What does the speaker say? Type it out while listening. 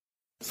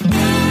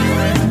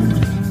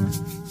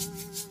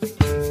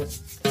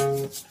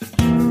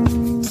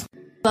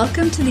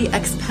Welcome to the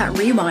Expat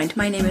Rewind.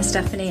 My name is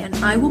Stephanie, and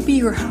I will be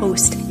your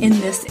host in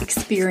this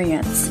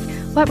experience.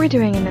 What we're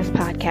doing in this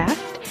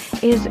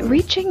podcast is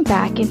reaching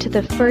back into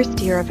the first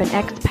year of an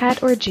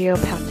expat or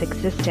geopat's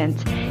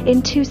existence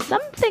into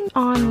something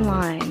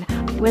online,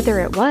 whether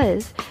it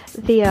was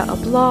via a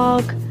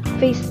blog,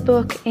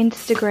 Facebook,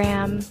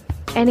 Instagram,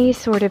 any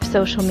sort of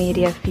social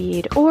media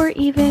feed, or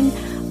even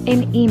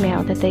an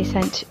email that they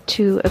sent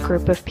to a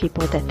group of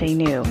people that they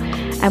knew.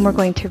 And we're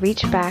going to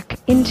reach back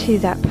into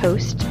that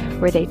post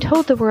where they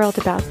told the world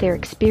about their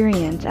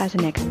experience as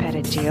an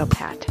expated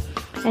geopat.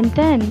 And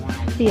then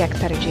the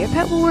expated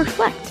geopat will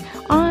reflect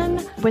on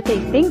what they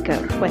think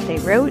of what they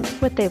wrote,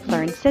 what they've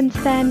learned since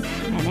then,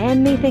 and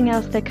anything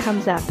else that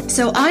comes up.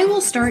 So I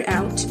will start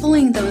out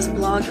pulling those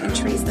blog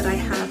entries that I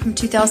have from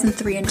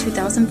 2003 and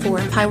 2004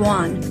 in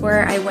Taiwan,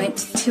 where I went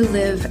to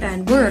live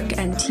and work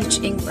and teach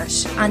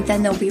English. And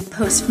then there'll be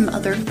posts from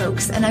other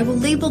folks, and I will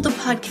label the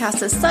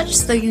podcast as such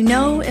so you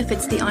know if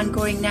it's the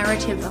ongoing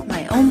narrative of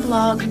my own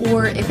blog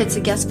or if it's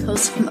a guest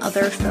post from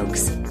other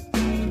folks.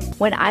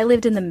 When I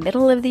lived in the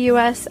middle of the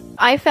US,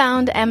 I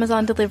found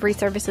Amazon delivery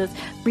services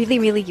really,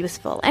 really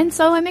useful. And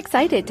so I'm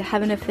excited to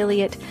have an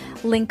affiliate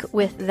link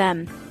with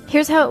them.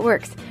 Here's how it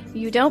works.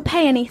 You don't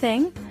pay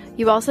anything.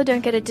 You also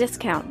don't get a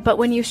discount. But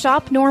when you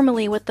shop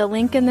normally with the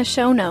link in the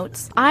show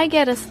notes, I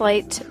get a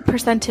slight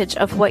percentage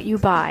of what you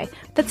buy.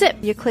 That's it.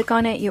 You click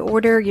on it, you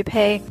order, you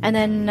pay, and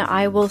then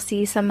I will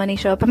see some money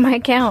show up in my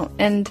account.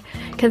 And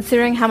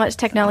considering how much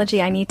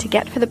technology I need to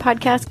get for the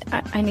podcast,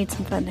 I need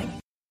some funding.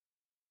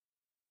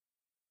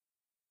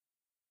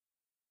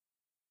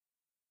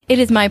 It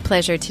is my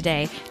pleasure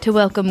today to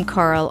welcome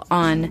Karl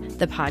on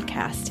the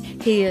podcast.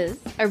 He is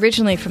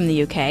originally from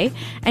the UK,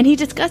 and he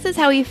discusses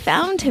how he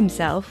found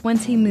himself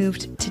once he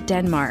moved to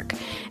Denmark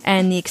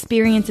and the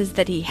experiences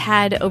that he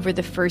had over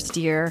the first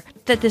year,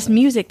 that this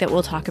music that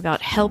we'll talk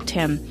about helped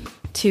him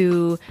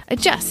to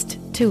adjust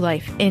to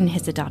life in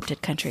his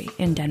adopted country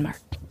in Denmark.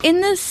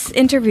 In this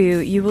interview,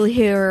 you will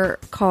hear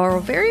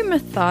Karl very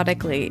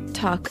methodically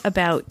talk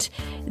about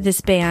this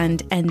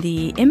band and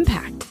the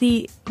impact,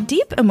 the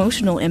deep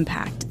emotional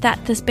impact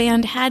that this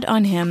band had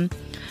on him,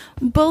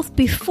 both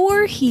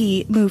before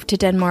he moved to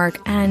Denmark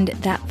and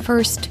that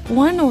first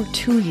 1 or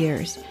 2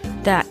 years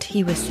that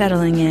he was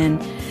settling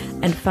in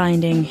and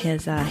finding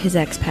his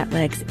expat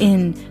legs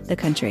in the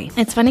country.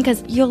 It's funny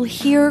because you'll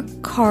hear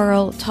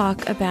Karl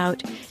talk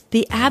about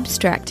the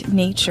abstract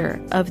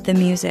nature of the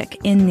music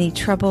in the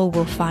Trouble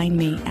Will Find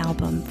Me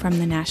album from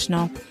the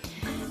National.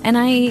 And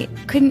I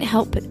couldn't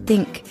help but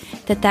think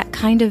that that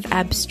kind of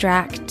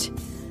abstract,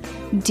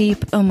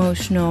 deep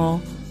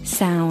emotional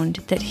sound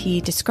that he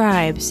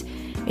describes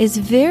is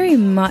very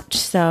much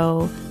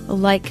so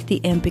like the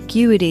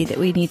ambiguity that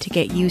we need to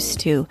get used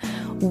to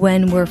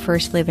when we're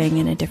first living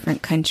in a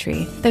different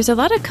country. There's a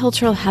lot of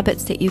cultural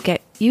habits that you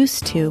get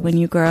used to when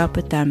you grow up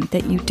with them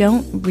that you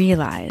don't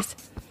realize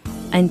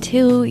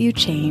until you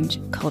change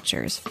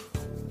cultures.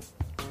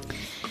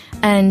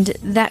 And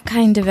that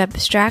kind of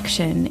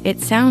abstraction, it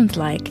sounds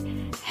like,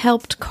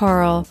 helped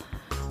Karl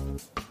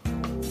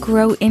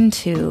grow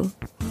into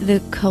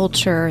the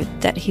culture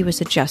that he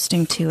was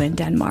adjusting to in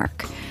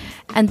Denmark.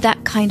 And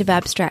that kind of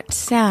abstract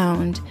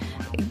sound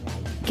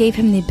gave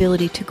him the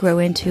ability to grow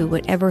into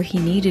whatever he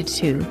needed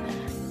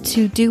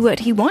to do what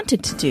he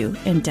wanted to do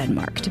in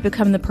Denmark, to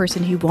become the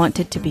person he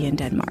wanted to be in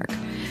Denmark.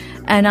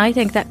 And I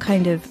think that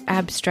kind of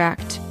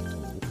abstract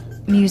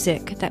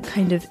music, that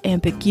kind of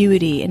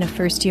ambiguity in a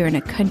first year in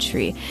a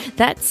country,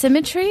 that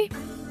symmetry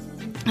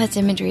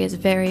is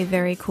very,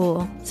 very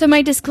cool. So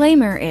my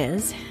disclaimer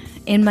is,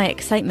 in my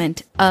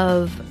excitement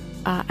of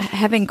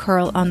having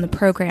Karl on the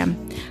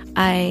program,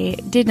 I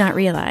did not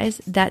realize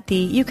that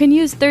you can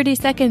use 30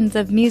 seconds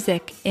of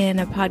music in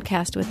a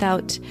podcast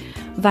without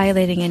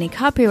violating any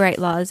copyright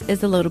laws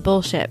is a load of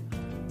bullshit.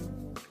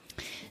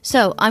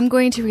 So I'm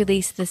going to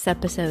release this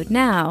episode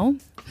now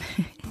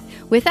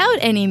without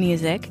any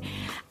music,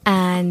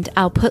 and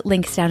I'll put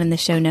links down in the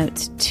show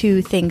notes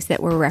to things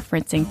that we're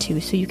referencing to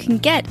so you can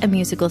get a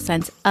musical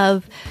sense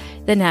of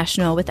the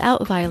National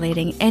without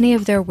violating any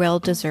of their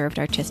well-deserved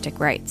artistic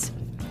rights.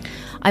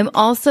 I'm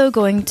also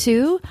going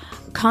to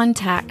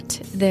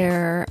contact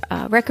their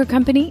record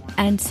company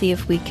and see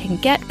if we can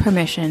get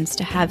permissions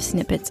to have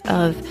snippets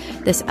of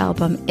this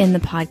album in the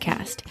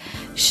podcast.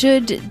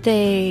 Should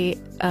they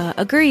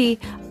agree,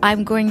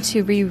 I'm going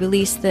to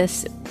re-release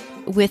this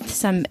with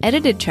some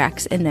edited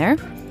tracks in there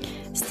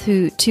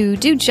to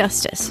do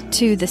justice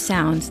to the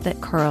sounds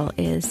that Karl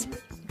is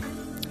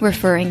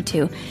referring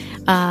to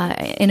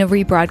in a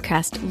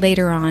rebroadcast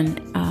later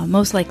on,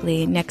 most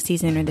likely next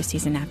season or the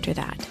season after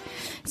that.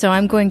 So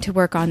I'm going to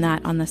work on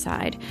that on the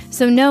side.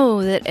 So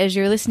know that as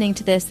you're listening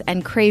to this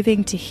and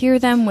craving to hear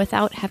them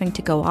without having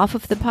to go off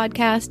of the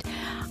podcast,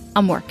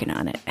 I'm working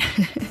on it.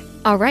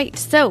 All right,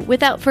 so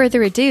without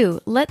further ado,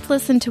 let's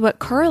listen to what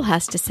Karl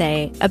has to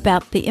say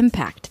about the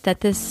impact that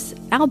this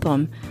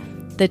album,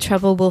 the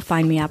Trouble Will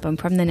Find Me album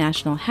from the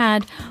National,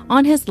 had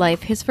on his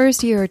life his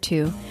first year or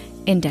two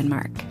in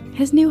Denmark.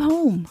 his new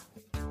home.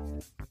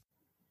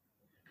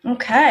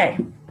 Okay.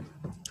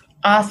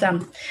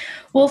 Awesome.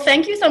 Well,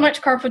 thank you so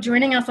much, Karl, for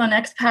joining us on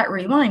Expat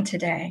Rewind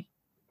today.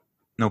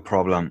 No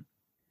problem.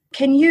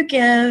 Can you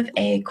give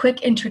a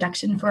quick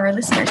introduction for our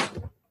listeners?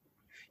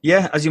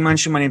 Yeah, as you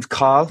mentioned, my name's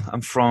Karl.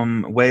 I'm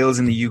from Wales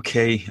in the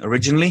UK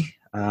originally.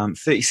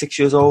 36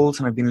 years old,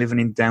 and I've been living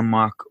in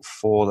Denmark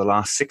for the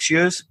last 6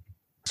 years.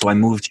 So I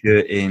moved here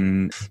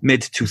in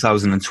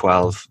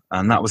mid-2012,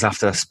 and that was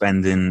after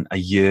spending a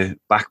year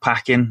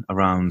backpacking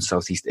around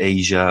Southeast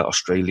Asia,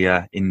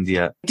 Australia,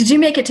 India. Did you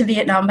make it to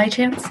Vietnam by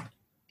chance?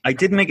 I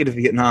did make it to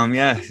Vietnam,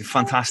 yeah.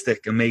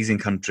 Fantastic, amazing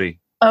country.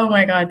 Oh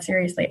my God,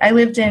 seriously. I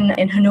lived in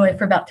Hanoi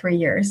for about 3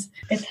 years.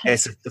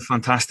 It's a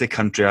fantastic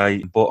country.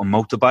 I bought a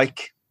motorbike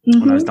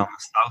when I was down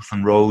the south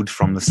and rode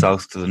from the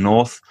south to the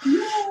north.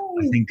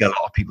 I think a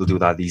lot of people do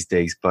that these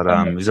days, but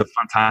it was a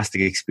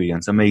fantastic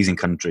experience, amazing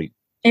country.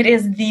 It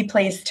is the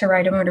place to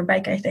ride a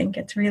motorbike, I think.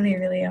 It's really,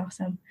 really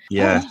awesome.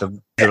 Yeah,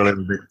 they're a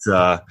little bit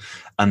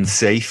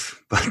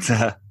unsafe,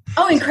 but...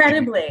 Oh,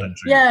 incredibly.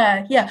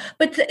 Yeah.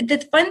 But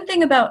the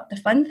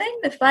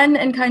fun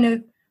and kind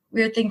of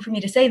weird thing for me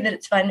to say that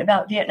it's fun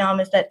about Vietnam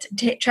is that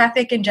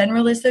traffic in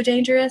general is so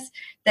dangerous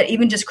that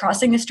even just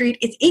crossing the street,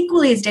 it's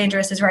equally as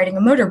dangerous as riding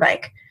a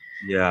motorbike.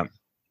 Yeah.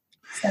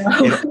 So.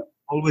 It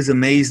always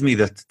amazed me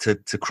that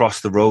to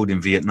cross the road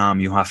in Vietnam,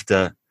 you have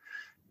to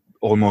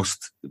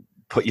almost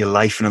put your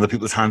life in other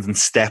people's hands and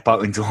step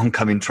out into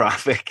oncoming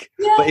traffic.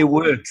 Yeah. But it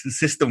works. The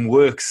system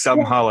works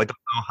somehow. Yeah. I don't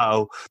know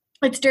how.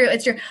 It's true.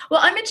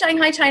 Well, I'm in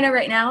Shanghai, China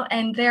right now,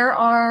 and there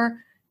are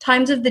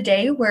times of the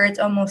day where it's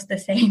almost the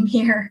same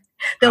here.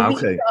 There'll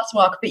be a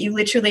crosswalk, but you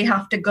literally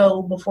have to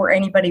go before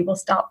anybody will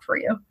stop for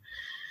you.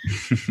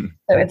 So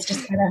it's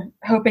just kind of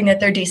hoping that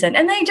they're decent.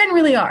 And they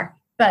generally are.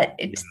 But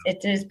it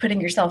is putting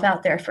yourself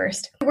out there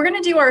first. We're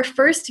going to do our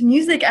first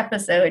music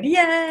episode.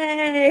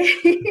 Yay!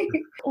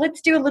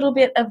 Let's do a little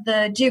bit of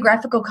the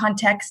geographical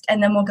context,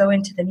 and then we'll go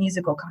into the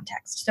musical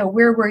context. So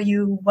where were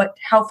you?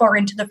 How far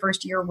into the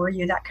first year were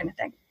you? That kind of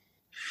thing.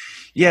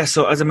 Yeah,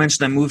 so as I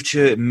mentioned, I moved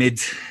here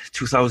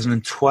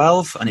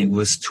mid-2012, and it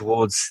was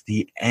towards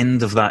the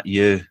end of that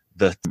year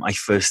that I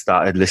first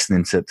started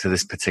listening to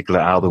this particular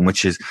album,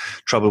 which is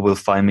Trouble Will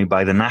Find Me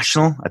by The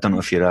National. I don't know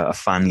if you're a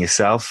fan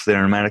yourself. They're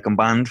an American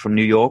band from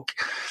New York.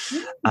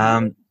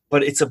 But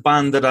it's a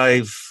band that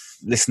I've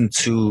listened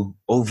to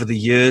over the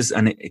years,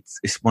 and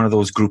it's one of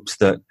those groups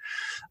that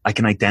I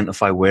can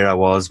identify where I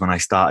was when I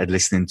started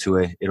listening to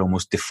it. It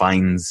almost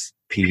defines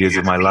periods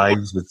of my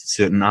lives with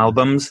certain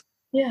albums.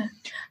 Yeah.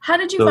 How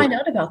did you find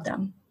out about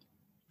them?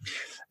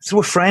 So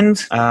a friend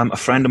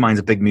of mine's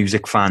a big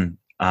music fan,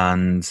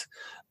 and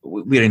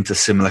we're into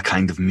similar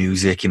kind of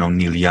music,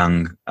 Neil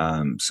Young,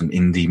 some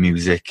indie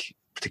music,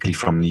 particularly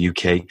from the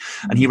UK.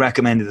 And he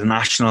recommended The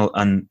National,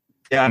 and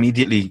I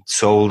immediately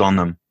sold on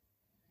them.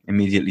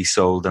 And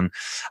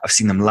I've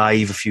seen them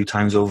live a few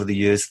times over the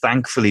years.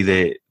 Thankfully,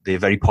 they're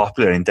very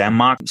popular in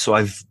Denmark, so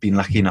I've been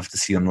lucky enough to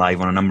see them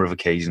live on a number of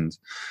occasions.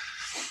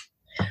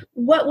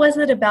 What was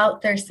it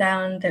about their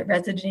sound that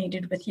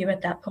resonated with you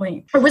at that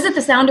point? Or was it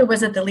the sound, or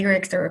was it the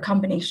lyrics, or a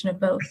combination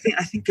of both?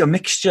 I think a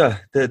mixture.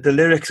 The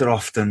lyrics are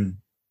often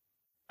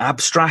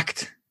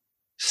abstract,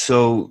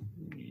 so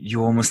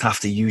you almost have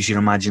to use your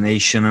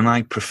imagination, and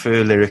I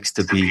prefer lyrics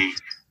to be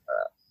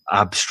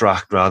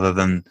abstract rather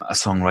than a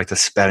songwriter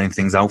spelling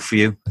things out for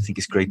you. I think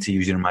it's great to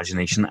use your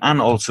imagination,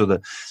 and also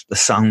the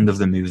sound of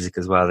the music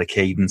as well, the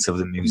cadence of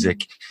the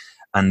music.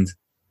 And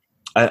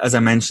as I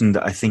mentioned,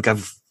 I think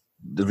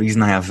the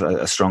reason I have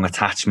a strong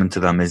attachment to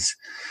them is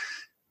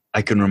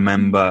I can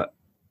remember,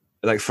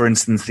 like, for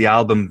instance, the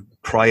album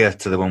prior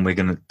to the one we're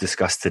going to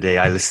discuss today,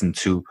 I listened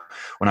to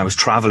when I was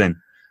traveling.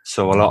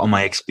 So a lot of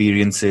my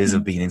experiences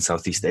of being in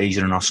Southeast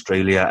Asia and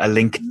Australia are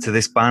linked to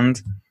this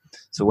band.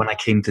 So when I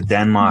came to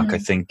Denmark, I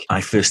think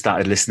I first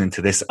started listening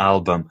to this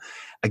album.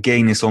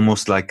 Again, it's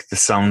almost like the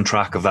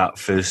soundtrack of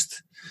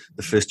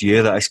the first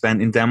year that I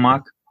spent in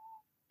Denmark.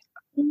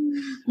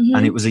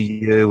 And it was a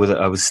year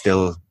where I was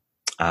still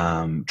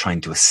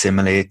trying to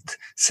assimilate,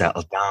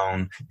 settle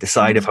down,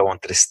 decide if I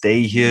wanted to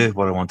stay here,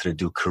 what I wanted to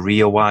do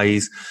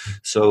career-wise.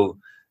 So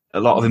a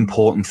lot of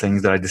important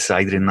things that I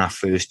decided in that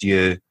first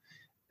year.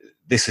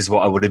 This is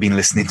what I would have been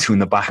listening to in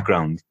the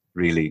background,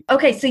 really.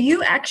 Okay, so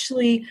you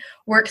actually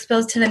were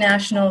exposed to The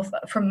National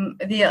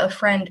via a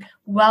friend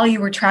while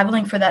you were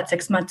traveling for that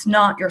 6 months,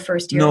 not your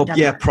first year in Denmark.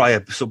 Yeah,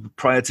 prior. So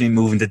prior to me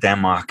moving to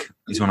Denmark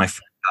is when I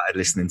started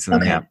listening to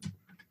them, yeah.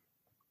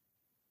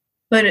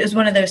 But it was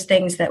one of those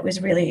things that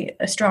was really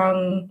a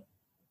strong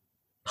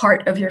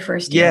part of your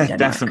first year in Denmark.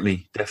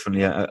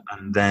 Definitely.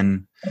 And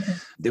then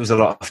there was a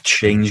lot of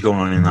change going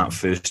on in that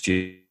first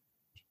year.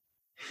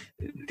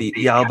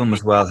 The album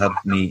as well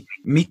helped me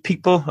meet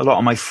people. A lot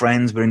of my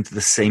friends were into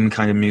the same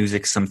kind of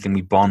music, something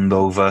we bond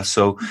over.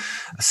 So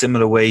a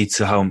similar way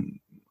to how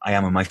I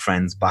am with my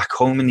friends back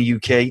home in the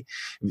UK, it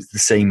was the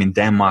same in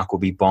Denmark, where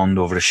we bond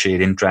over a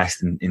shared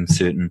interest in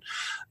certain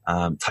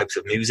types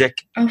of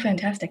music. Oh,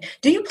 fantastic.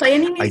 Do you play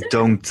any music? I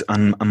don't,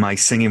 and my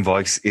singing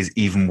voice is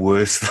even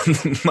worse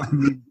than my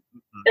music.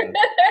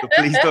 So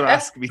please don't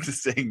ask me to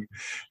sing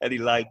any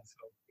lines.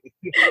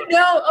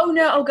 No,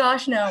 oh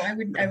gosh, no, I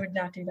would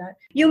not do that.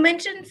 You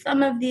mentioned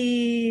some of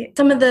the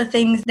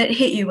things that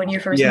hit you when you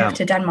first moved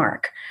to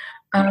Denmark.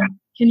 Can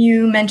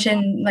you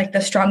mention like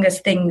the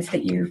strongest things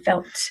that you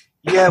felt?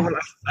 Yeah, well,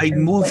 I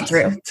moved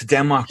to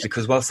Denmark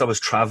because whilst I was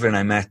traveling,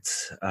 I met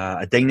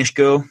a Danish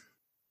girl,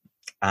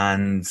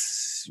 and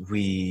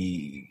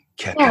we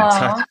kept in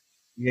touch.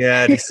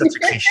 Yeah, it's such a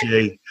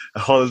cliche, a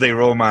holiday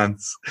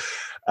romance.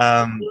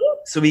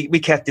 So we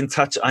kept in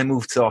touch. I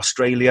moved to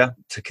Australia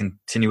to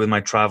continue with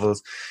my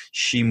travels.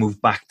 She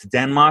moved back to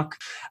Denmark.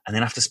 And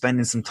then after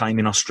spending some time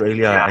in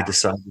Australia, I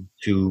decided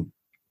to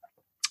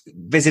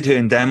visit her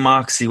in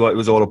Denmark, see what it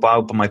was all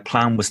about. But my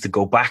plan was to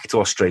go back to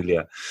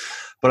Australia.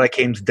 But I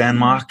came to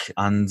Denmark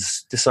and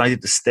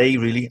decided to stay,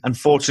 really.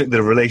 Unfortunately,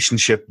 the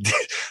relationship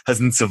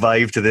hasn't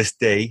survived to this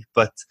day.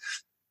 But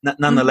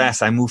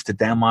nonetheless, I moved to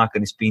Denmark,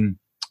 and it's been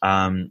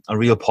a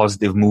real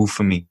positive move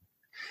for me.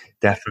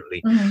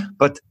 Definitely.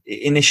 But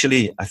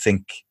initially, I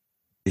think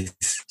there's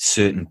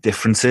certain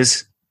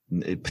differences,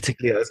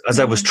 particularly as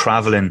I was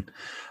traveling.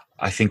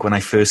 I think when I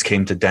first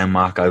came to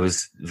Denmark, I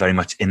was very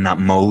much in that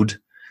mode.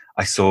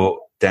 I saw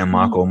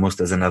Denmark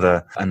almost as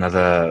another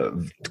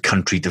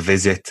country to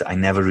visit. I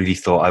never really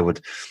thought I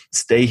would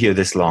stay here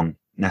this long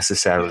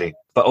necessarily.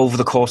 But over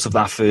the course of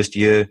that first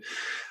year,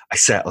 I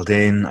settled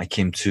in. I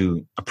came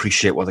to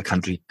appreciate what the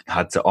country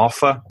had to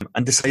offer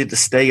and decided to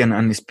stay. And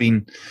it's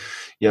been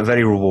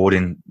very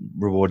rewarding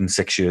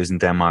 6 years in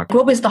Denmark.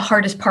 What was the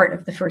hardest part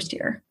of the first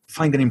year?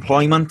 Finding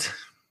employment.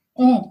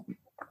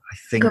 I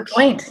think good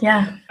point.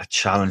 Yeah, a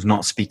challenge,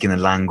 not speaking the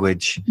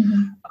language,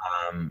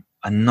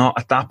 and not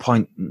at that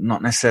point,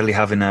 not necessarily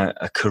having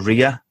a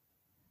career.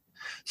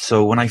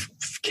 So when I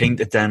came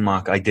to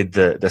Denmark, I did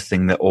the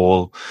thing that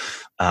all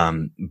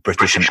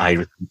British and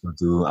Irish people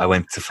do. I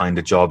went to find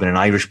a job in an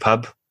Irish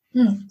pub.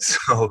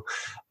 So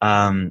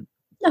nothing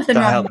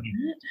wrong with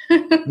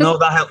that. No,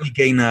 that helped me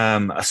gain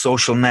a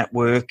social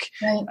network.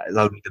 Right.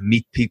 Allowed me to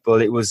meet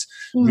people. It was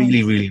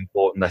really, really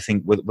important. I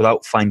think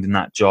without finding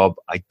that job,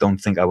 I don't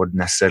think I would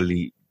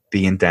necessarily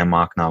be in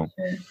Denmark now.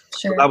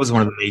 Sure. So that was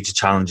one of the major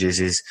challenges,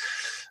 is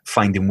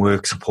finding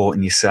work,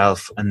 supporting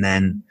yourself, and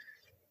then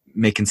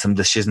making some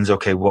decisions.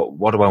 Okay,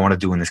 what do I want to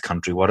do in this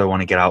country? What do I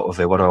want to get out of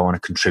it? What do I want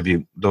to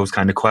contribute? Those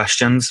kind of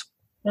questions.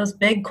 Those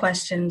big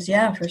questions.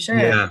 Yeah, for sure.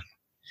 Yeah.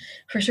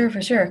 For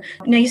sure.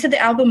 Now, you said the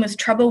album was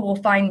Trouble Will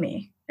Find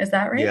Me. Is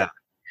that right?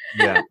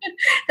 Yeah.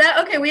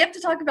 Okay, we have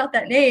to talk about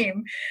that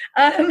name.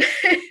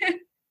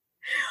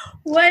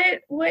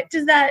 What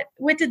did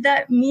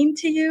that mean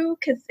to you?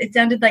 Because it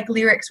sounded like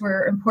lyrics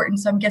were important,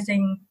 so I'm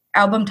guessing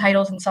album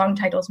titles and song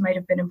titles might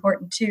have been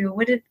important too.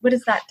 What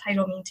does that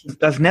title mean to you?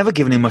 I've never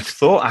given it much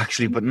thought,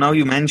 actually, but now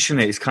you mention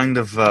it, it's kind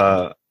of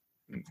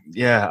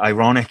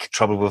ironic.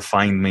 Trouble Will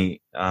Find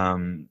Me.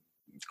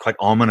 It's quite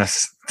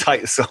ominous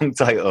song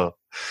title.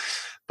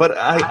 But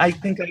I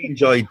think I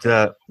enjoyed,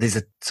 there's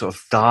a sort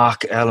of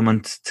dark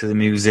element to the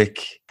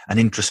music, an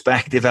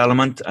introspective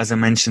element. As I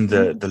mentioned,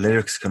 the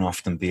lyrics can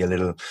often be a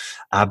little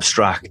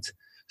abstract.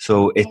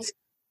 So it's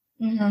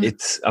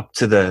up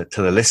to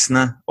the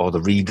listener or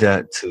the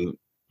reader to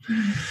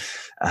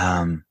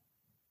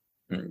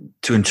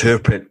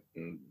interpret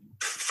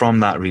from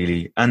that,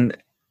 really. And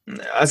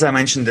as I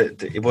mentioned,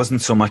 it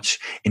wasn't so much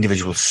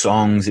individual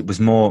songs. It was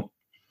more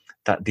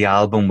that the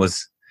album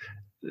was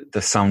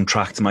the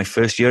soundtrack to my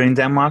first year in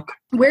Denmark.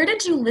 Where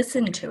did you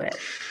listen to it?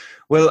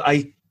 Well,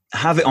 I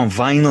have it on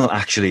vinyl,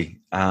 actually.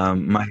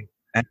 My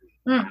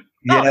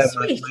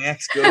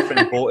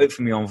ex-girlfriend bought it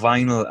for me on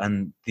vinyl,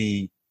 and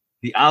the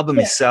album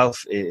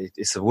itself,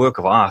 it's a work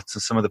of art. So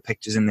some of the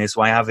pictures in there,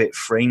 so I have it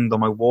framed on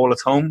my wall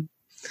at home,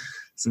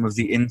 some of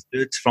the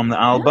inserts from the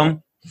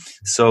album.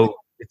 So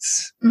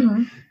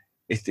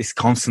it's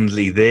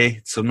constantly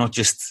there. So not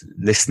just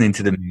listening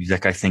to the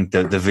music, I think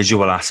the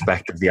visual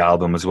aspect of the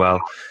album as well.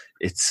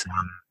 It's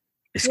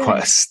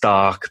quite a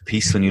stark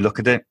piece when you look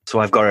at it.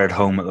 So I've got it at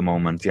home at the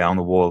moment, on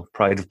the wall,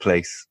 pride of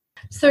place.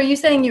 So are you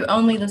saying you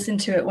only listened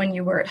to it when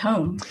you were at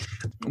home?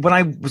 When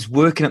I was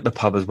working at the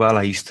pub as well,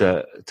 I used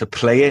to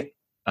play it,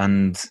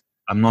 and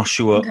I'm not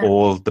sure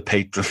all the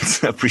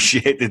patrons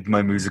appreciated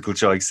my musical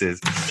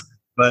choices.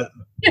 But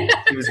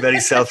it was very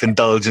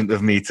self-indulgent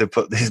of me to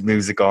put this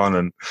music on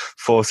and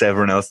force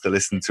everyone else to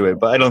listen to it.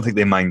 But I don't think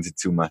they minded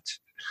too much,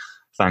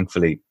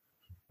 thankfully.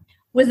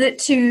 Was it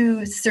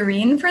too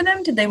serene for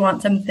them? Did they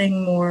want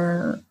something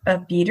more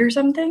upbeat or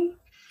something?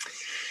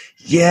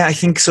 Yeah, I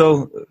think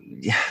so.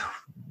 Yeah.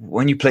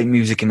 When you play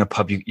music in a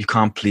pub, you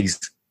can't please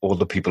all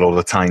the people all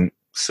the time.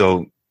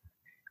 So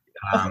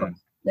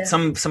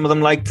some of them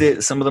liked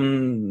it. Some of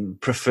them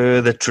prefer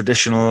the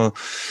traditional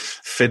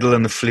fiddle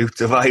and the flute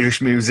of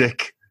Irish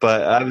music.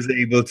 But I was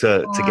able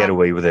to get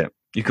away with it.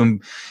 You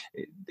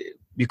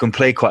can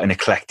play quite an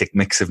eclectic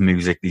mix of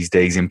music these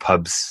days in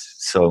pubs.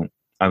 So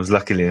I was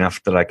lucky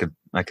enough that I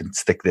could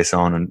stick this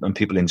on, and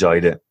people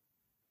enjoyed it.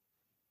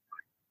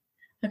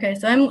 Okay,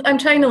 so I'm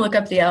trying to look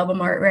up the album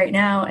art right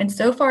now, and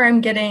so far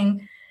I'm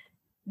getting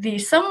the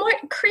somewhat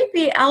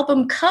creepy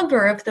album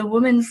cover of the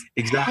woman's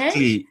head.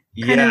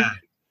 Yeah.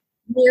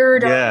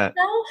 mirrored on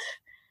itself.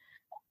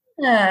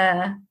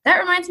 That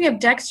reminds me of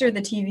Dexter,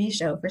 the TV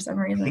show, for some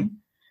reason.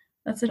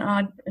 That's an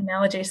odd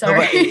analogy. Sorry.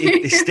 No, but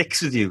it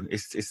sticks with you.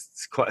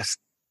 It's quite a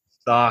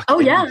stark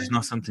image. It's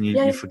not something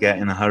you forget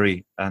in a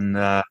hurry. And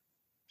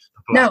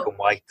black and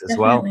white as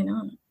well.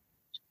 Not.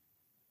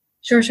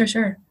 Sure.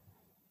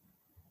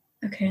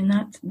 Okay, and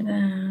that's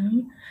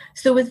them.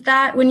 So was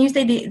that, when you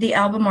say the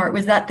album art,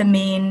 was that the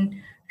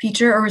main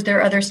feature, or was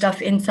there other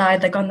stuff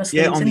inside, like on the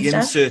sleeves and stuff? Yeah, on the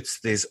inserts,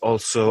 there's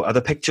also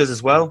other pictures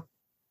as well.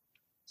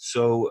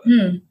 So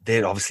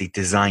they're obviously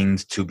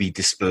designed to be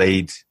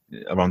displayed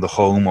around the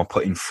home or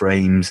put in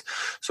frames.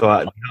 So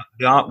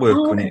the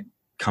artwork, when it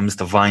comes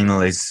to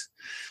vinyl, is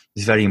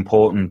very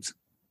important,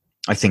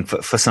 I think,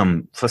 for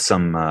some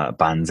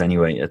bands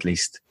anyway, at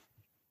least.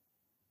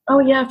 Oh,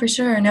 yeah, for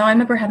sure. No, I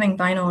remember having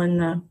vinyl in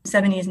the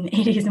 70s and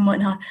 80s and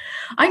whatnot.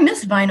 I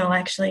miss vinyl,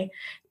 actually.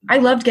 I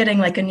loved getting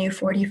like a new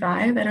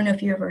 45. I don't know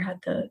if you ever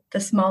had the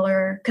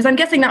smaller, because I'm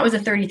guessing that was a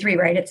 33,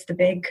 right? It's the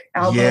big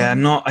album. Yeah,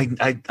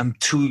 I'm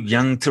too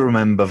young to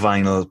remember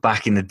vinyl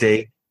back in the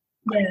day.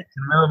 Yeah.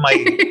 I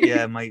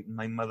remember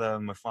my mother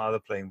and my father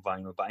playing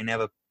vinyl, but I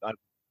never. I'm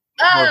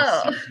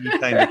CD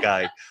kind of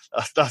guy.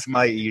 That's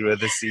my era,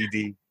 the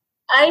CD.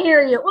 I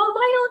hear you. Well,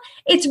 vinyl,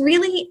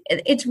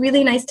 it's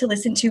really nice to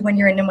listen to when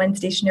you're in one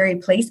stationary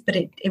place, but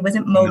it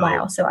wasn't mobile.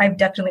 No. So I've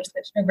definitely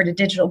switched over to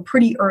digital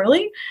pretty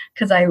early,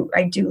 because I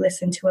do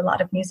listen to a lot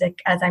of music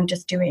as I'm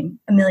just doing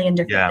a million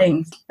different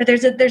things. But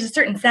there's a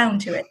certain sound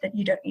to it that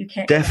you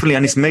can't. Definitely,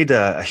 and it's made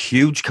a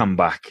huge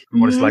comeback.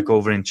 What it's like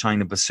over in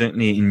China, but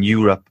certainly in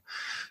Europe,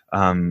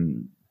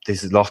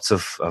 there's lots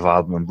of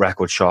album and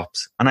record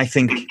shops, and I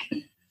think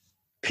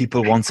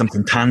people want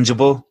something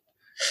tangible.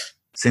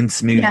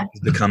 Since music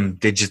has become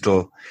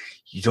digital,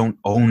 you don't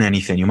own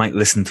anything. You might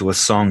listen to a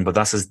song, but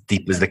that's as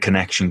deep as the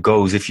connection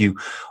goes. If you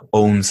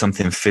own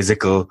something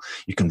physical,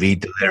 you can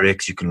read the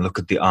lyrics, you can look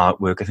at the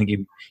artwork. I think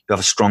you have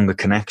a stronger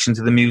connection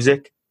to the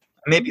music.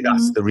 Maybe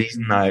that's the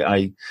reason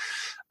I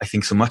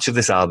think so much of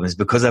this album is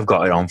because I've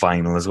got it on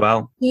vinyl as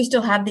well. You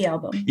still have the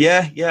album?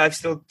 Yeah, I've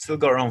still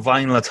got it on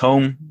vinyl at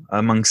home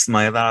amongst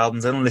my other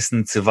albums. I don't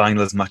listen to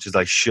vinyl as much as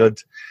I should.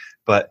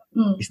 But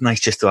it's nice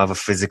just to have a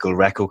physical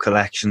record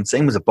collection.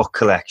 Same as a book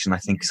collection. I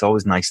think it's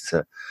always nice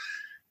to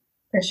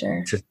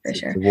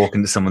walk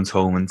into someone's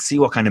home and see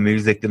what kind of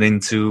music they're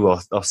into,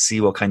 or see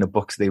what kind of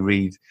books they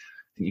read.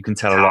 I think you can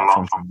tell a lot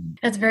from them.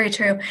 That's very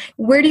true.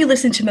 Where do you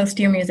listen to most of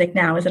your music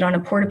now? Is it on a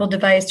portable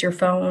device, your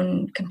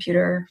phone,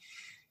 computer?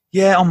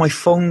 Yeah, on my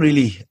phone,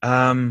 really.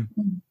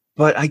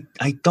 But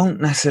I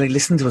don't necessarily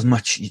listen to as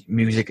much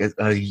music as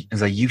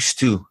I used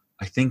to.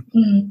 I think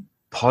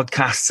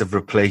podcasts have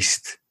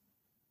replaced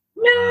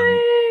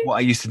what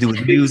I used to do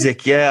with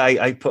music.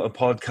 I put a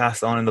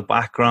podcast on in the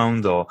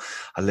background, or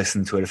I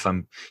listen to it if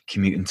I'm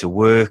commuting to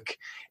work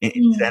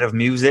instead of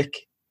music.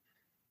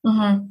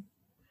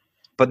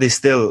 But there's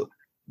still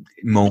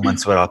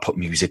moments where I'll put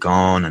music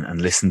on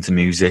and listen to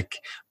music.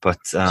 But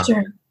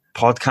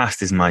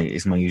podcast is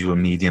my usual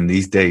medium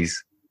these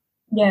days.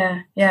 Yeah.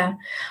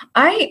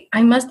 I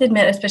must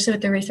admit, especially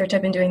with the research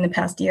I've been doing the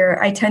past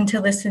year, I tend to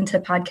listen to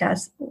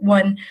podcasts,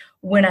 one,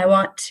 when I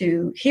want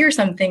to hear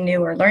something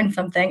new or learn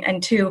something,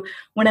 and two,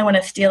 when I want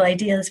to steal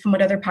ideas from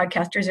what other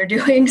podcasters are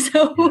doing.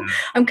 So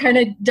I'm kind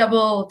of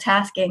double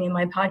tasking in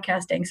my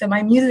podcasting. So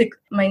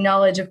my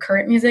knowledge of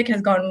current music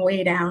has gone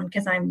way down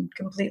because I'm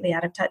completely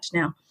out of touch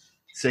now.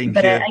 Same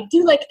but here. I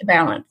do like the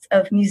balance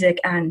of music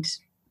and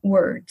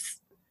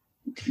words.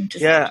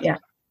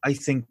 I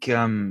think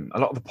a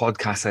lot of the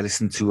podcasts I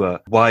listen to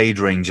a wide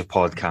range of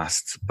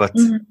podcasts, but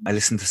I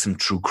listen to some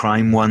true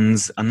crime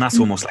ones, and that's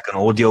almost like an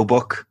audio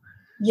book.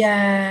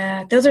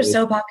 Yeah, those are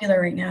so popular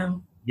right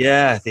now.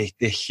 Yeah,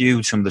 they're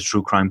huge, some of the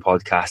true crime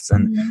podcasts.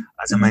 And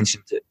as I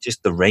mentioned,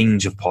 just the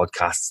range of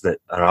podcasts that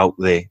are out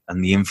there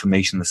and the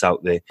information that's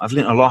out there. I've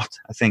learned a lot,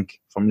 I think,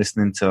 from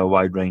listening to a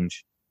wide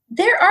range.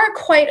 There are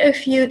quite a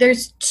few.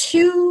 There's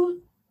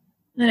two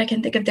that I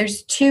can think of.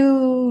 There's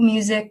two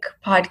music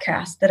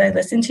podcasts that I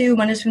listen to.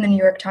 One is from the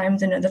New York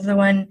Times, and another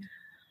one,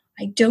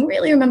 I don't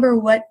really remember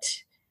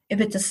if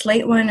it's a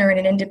Slate one or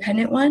an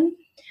independent one.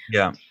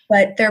 Yeah.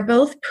 But they're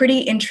both pretty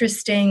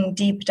interesting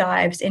deep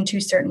dives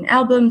into certain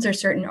albums or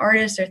certain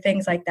artists or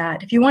things like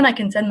that. If you want, I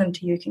can send them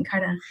to you. You can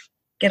kind of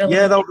get a look.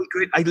 Yeah, that would be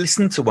great. I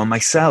listened to one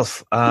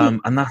myself,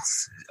 and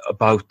that's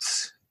about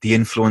the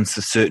influence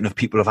that certain of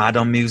people have had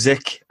on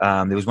music.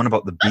 There was one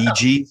about the Bee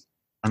Gees,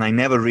 and I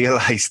never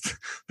realized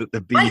that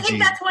the Bee Gees... I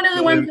think that's one of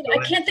the ones that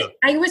I can't think...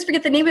 I always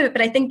forget the name of it,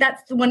 but I think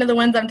that's one of the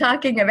ones I'm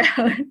talking about.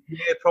 Yeah,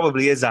 it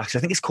probably is, actually.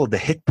 I think it's called The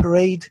Hit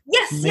Parade.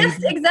 Yes,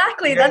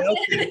 exactly. Yeah,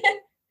 that's it.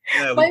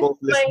 Yeah, we both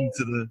listened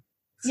to the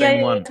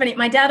same one. It's funny.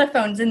 My data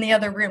phone's in the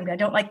other room. I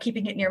don't like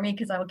keeping it near me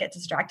because I will get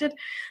distracted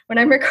when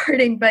I'm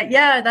recording. But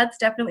yeah, that's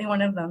definitely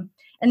one of them.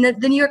 And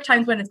the New York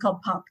Times one is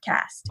called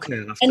Popcast.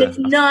 Okay, and it's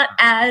not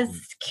as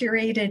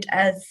curated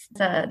as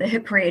the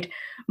Hit Parade,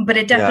 but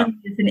it definitely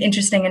is an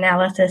interesting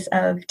analysis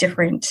of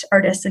different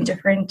artists and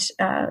different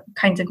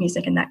kinds of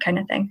music and that kind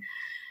of thing.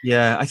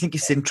 Yeah, I think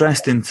it's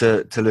interesting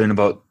to learn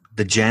about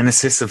the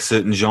genesis of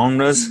certain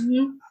genres.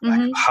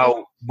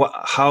 How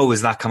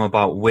has that come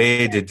about?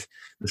 Where did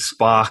the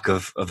spark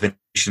of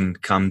innovation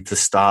come to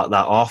start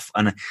that off?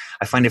 And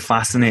I find it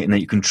fascinating that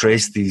you can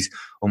trace these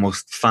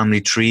almost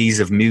family trees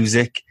of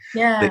music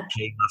that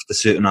came after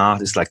certain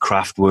artists like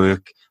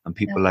Kraftwerk and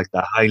people like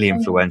that, highly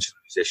influential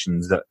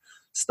musicians that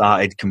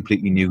started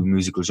completely new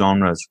musical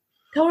genres.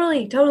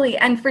 Totally.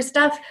 And for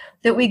stuff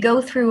that we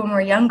go through when we're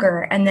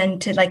younger, and then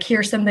to like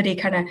hear somebody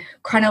kind of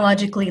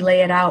chronologically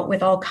lay it out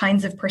with all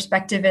kinds of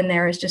perspective in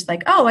there is just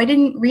like, oh, I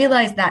didn't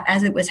realize that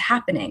as it was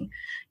happening.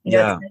 It's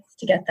nice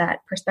to get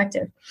that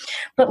perspective.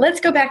 But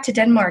let's go back to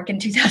Denmark in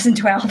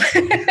 2012.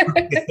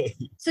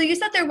 So you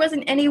said there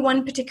wasn't any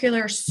one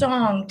particular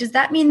song. Does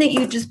that mean that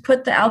you just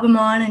put the album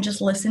on and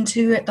just listen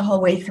to it the whole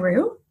way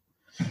through?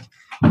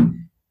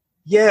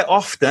 Yeah,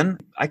 often.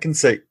 I can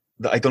say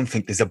that I don't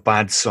think there's a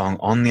bad song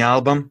on the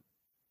album,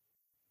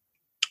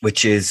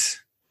 which is,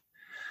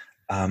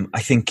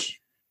 I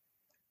think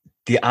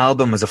the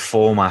album as a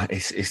format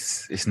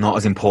is not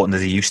as important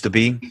as it used to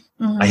be.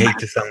 I hate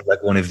to sound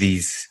like one of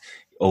these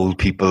old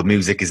people,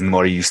 music isn't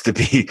what it used to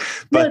be,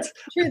 but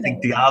I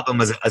think the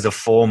album as a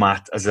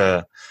format, as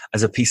a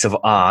piece of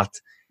art,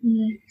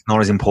 is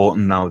not as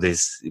important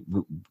nowadays.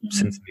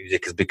 Since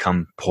music has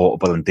become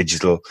portable and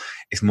digital,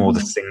 it's more the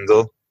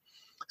single.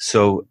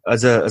 So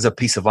as a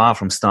piece of art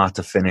from start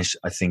to finish,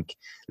 I think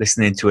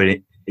listening to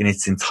it in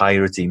its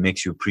entirety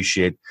makes you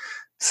appreciate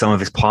some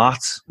of its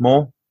parts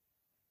more.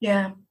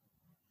 Yeah,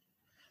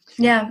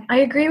 I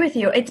agree with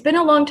you. It's been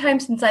a long time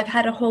since I've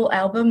had a whole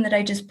album that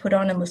I just put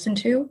on and listened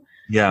to.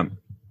 Yeah.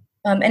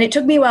 And it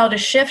took me a while to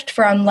shift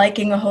from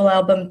liking a whole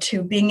album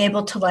to being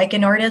able to like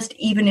an artist,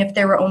 even if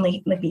there were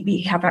only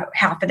maybe half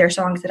of their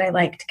songs that I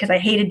liked, because I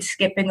hated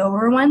skipping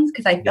over ones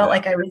because I felt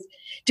like I was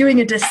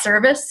doing a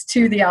disservice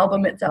to the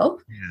album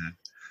itself.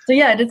 So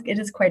it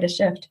is quite a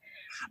shift.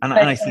 And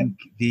I think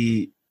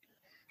the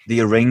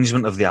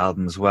arrangement of the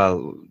album as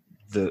well,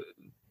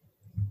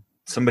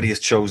 somebody has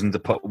chosen to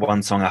put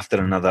one song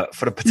after another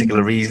for a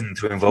particular reason,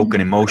 to invoke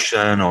an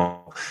emotion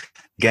or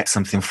get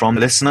something from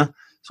the listener.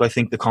 So I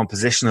think the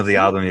composition of the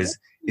album is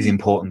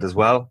important as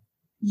well.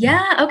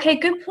 Yeah. Okay.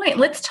 Good point.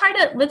 Let's try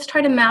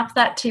to map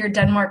that to your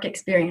Denmark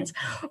experience.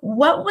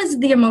 What was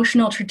the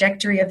emotional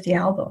trajectory of the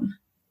album?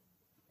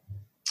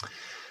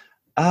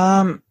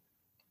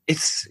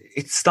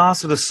 It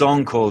starts with a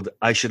song called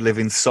 "I Should Live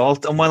in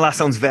Salt," and while that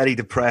sounds very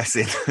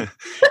depressing,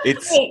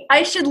 it's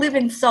I should live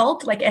in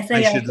salt, like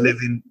SALT.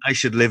 I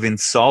should live in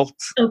salt.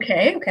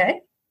 Okay.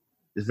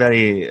 It's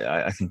very,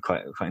 I think,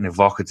 quite an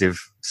evocative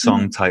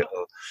song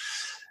title.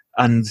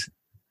 And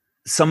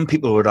some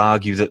people would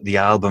argue that the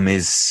album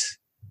is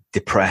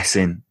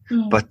depressing,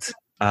 but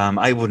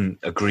I wouldn't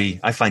agree.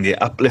 I find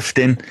it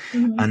uplifting,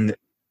 and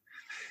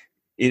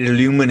it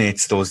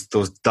illuminates those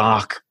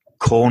dark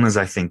corners,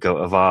 I think,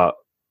 of our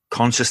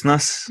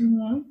consciousness.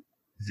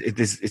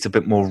 It's a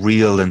bit more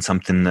real than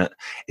something that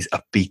is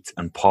upbeat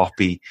and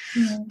poppy.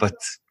 But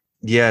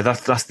yeah,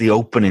 that's the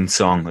opening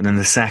song, and then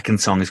the second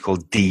song is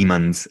called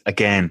 "Demons."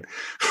 Again,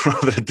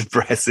 rather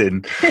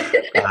depressing.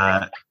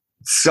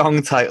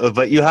 Song title,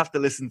 but you have to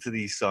listen to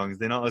these songs.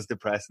 They're not as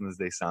depressing as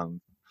they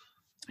sound.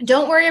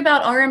 Don't worry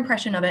about our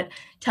impression of it.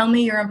 Tell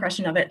me your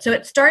impression of it. So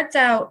it starts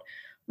out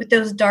with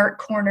those dark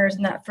corners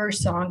in that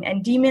first song,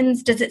 and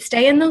Demons, does it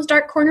stay in those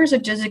dark corners or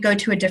does it go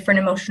to a different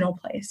emotional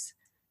place?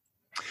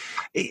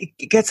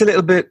 It gets a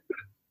little bit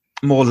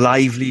more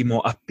lively,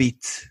 more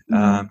upbeat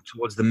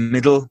towards the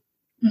middle.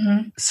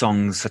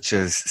 Songs such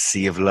as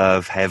 "Sea of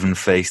Love," "Heaven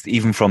Faced,"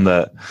 even from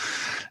the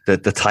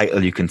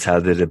title you can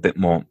tell they're a bit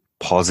more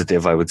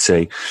positive, I would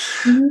say.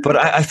 But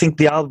I think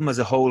the album as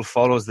a whole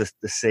follows the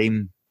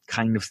same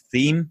kind of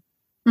theme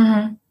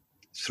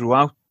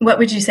throughout. What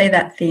would you say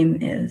that theme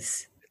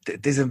is?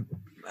 There's a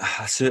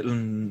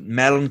certain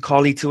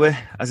melancholy to it.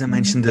 As I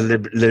mentioned,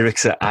 the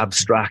lyrics are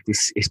abstract,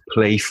 it's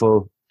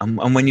playful.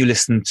 And when you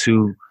listen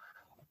to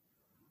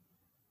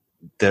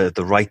the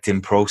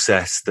writing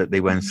process that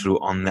they went through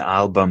on the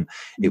album,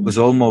 it was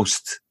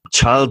almost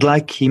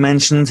childlike. He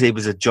mentions it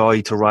was a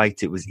joy to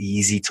write, it was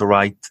easy to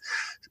write,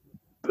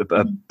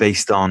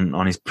 based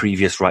on his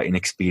previous writing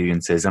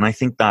experiences, and I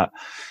think that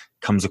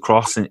comes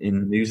across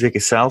in music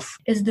itself.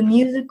 Is the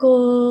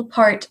musical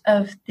part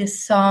of the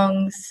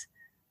songs,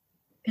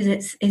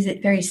 is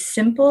it very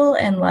simple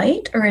and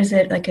light, or is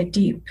it like a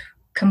deep,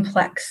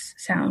 complex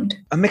sound?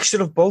 A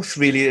mixture of both,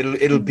 really.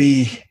 It'll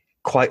be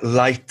quite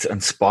light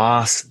and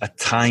sparse at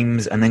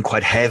times, and then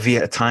quite heavy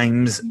at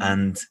times.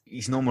 And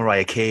he's no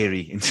Mariah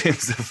Carey in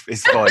terms of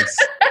his voice.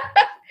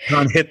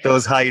 Can't hit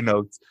those high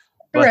notes.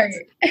 But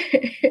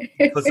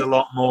it puts a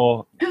lot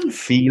more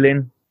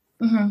feeling.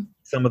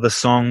 Some of the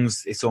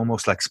songs, it's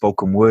almost like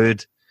spoken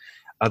word.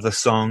 Other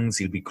songs,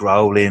 he'll be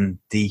growling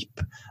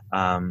deep.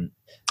 And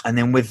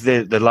then with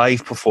the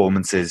live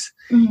performances,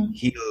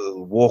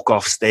 he'll walk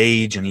off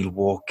stage and he'll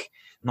walk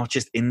not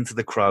just into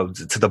the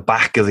crowds, to the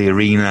back of the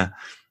arena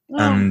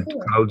and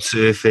crowd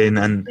surfing.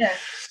 And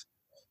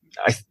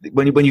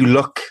when you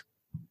look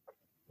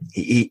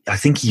I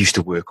think he used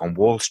to work on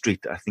Wall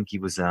Street. I think he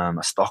was a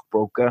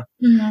stockbroker.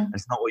 Mm-hmm.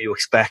 It's not what you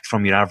expect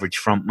from your average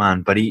front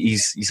man, but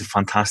he's a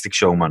fantastic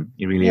showman.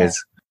 He really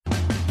is.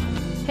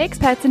 Hey,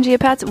 expats and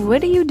geopats, what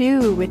do you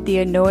do with the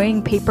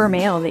annoying paper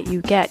mail that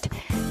you get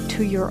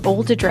to your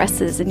old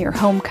addresses in your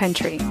home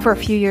country? For a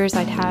few years,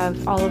 I'd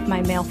have all of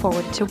my mail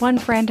forwarded to one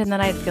friend, and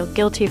then I'd feel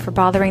guilty for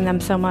bothering them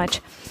so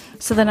much.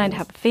 So then I'd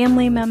have a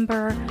family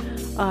member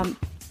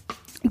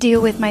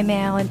deal with my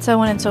mail, and so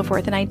on and so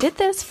forth. And I did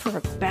this for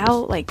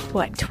about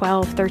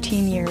 12,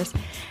 13 years.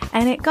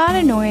 And it got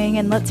annoying,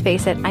 and let's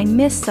face it, I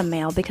miss some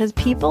mail because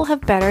people have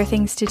better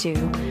things to do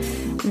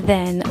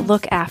than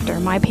look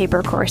after my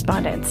paper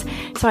correspondence.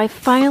 So I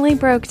finally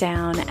broke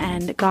down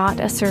and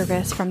got a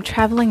service from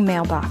Traveling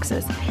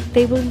Mailboxes.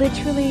 They will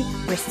literally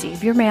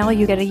receive your mail.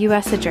 You get a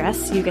US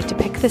address. You get to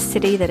pick the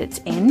city that it's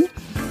in,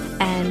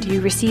 and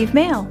you receive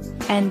mail.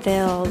 And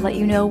they'll let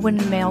you know when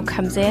the mail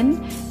comes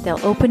in. They'll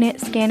open it,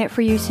 scan it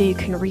for you so you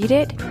can read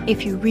it.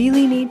 If you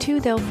really need to,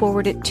 they'll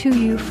forward it to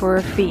you for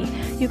a fee.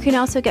 You can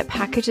also get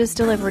packages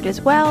delivered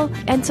as well.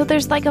 And so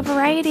there's a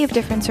variety of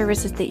different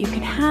services that you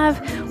can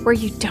have where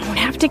you don't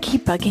have to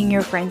keep bugging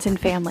your friends and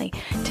family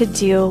to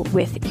deal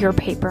with your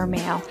paper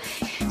mail.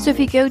 So if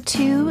you go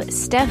to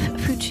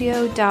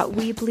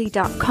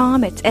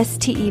stephfuccio.weebly.com, it's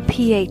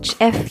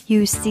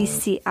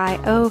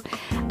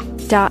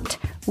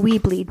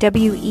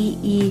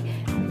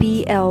stephfuccio.weebly,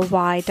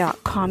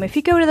 weebly.com. If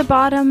you go to the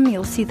bottom,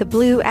 you'll see the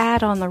blue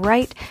ad on the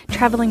right,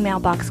 Traveling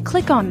Mailbox.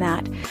 Click on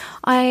that.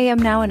 I am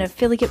now an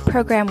affiliate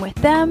program with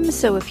them,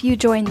 so if you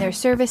join their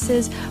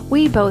services,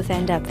 we both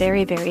end up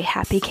very, very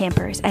happy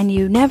campers, and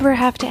you never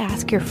have to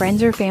ask your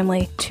friends or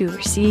family to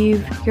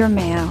receive your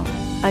mail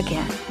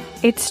again.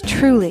 It's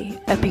truly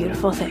a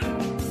beautiful thing.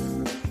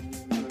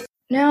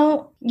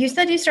 Now, you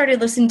said you started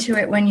listening to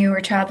it when you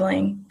were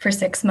traveling for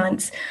 6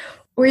 months.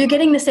 Were you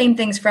getting the same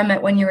things from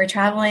it when you were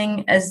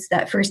traveling as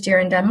that first year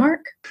in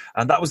Denmark?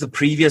 And that was the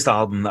previous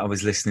album that I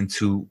was listening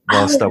to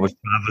whilst I was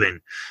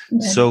traveling.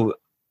 Yeah. So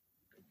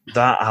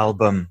that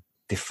album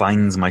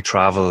defines my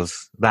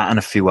travels, that and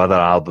a few other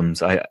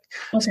albums. I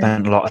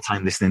spent a lot of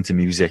time listening to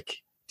music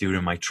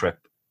during my trip.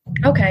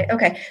 Okay.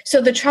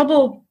 So The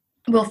Trouble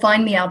Will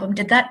Find Me album,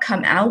 did that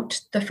come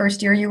out the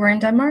first year you were in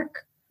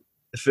Denmark?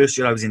 The first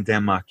year I was in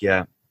Denmark,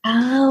 yeah.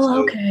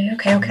 Oh,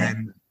 so, okay.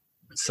 And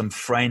some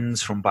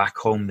friends from back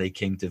home, they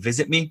came to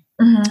visit me.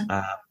 Mm-hmm.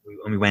 And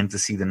we went to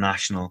see the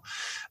National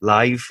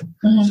live.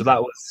 Mm-hmm. So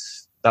that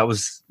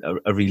was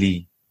a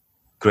really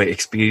great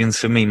experience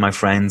for me. My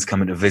friends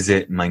coming to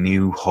visit my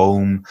new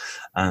home,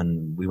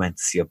 and we went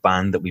to see a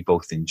band that we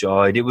both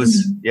enjoyed. It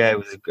was, it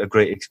was a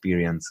great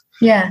experience.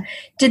 Yeah.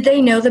 Did they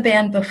know the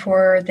band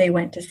before they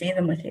went to see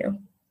them with you?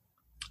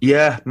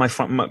 Yeah, my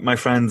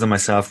friends and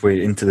myself were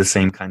into the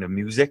same kind of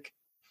music.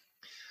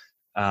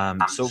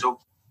 So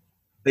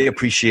they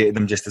appreciated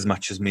them just as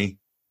much as me.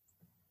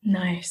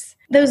 Nice.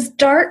 Those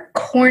dark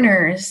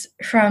corners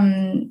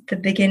from the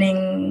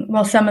beginning,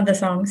 well, some of the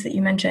songs that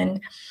you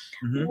mentioned,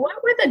 what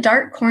were the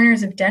dark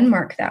corners of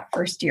Denmark that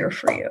first year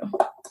for you?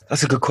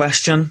 That's a good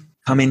question.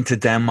 Coming to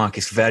Denmark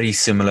is very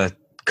similar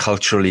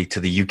culturally to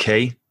the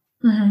UK.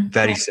 Mm-hmm.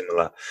 Very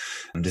similar.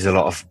 And there's a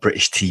lot of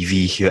British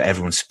TV here.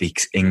 Everyone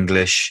speaks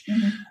English.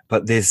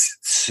 But there's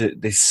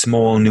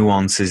small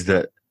nuances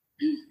that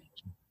you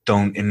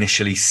don't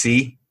initially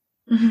see.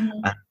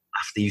 And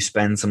after you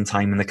spend some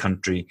time in the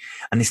country,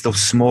 and it's those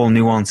small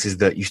nuances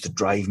that used to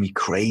drive me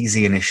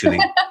crazy initially.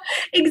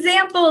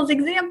 Examples.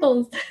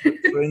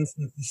 For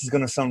instance, this is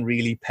going to sound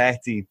really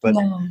petty, but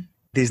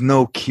there's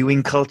no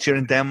queuing culture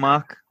in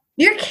Denmark.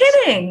 You're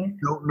kidding.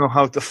 You don't know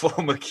how to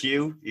form a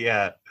queue.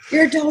 Yeah.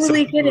 You're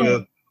totally kidding.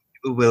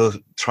 People will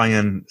try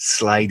and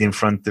slide in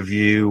front of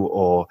you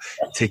or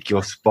take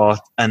your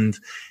spot. And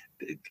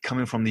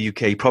coming from the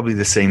UK, probably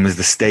the same as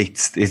the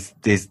States,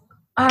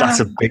 that's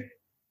a big...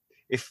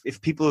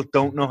 If people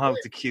don't know how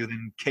to queue,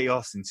 then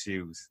chaos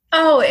ensues.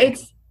 Oh,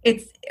 it's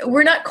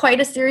we're not quite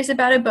as serious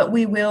about it, but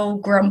we will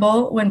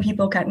grumble when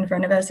people cut in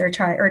front of us or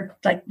try or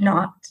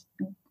not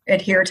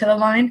adhere to the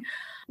line.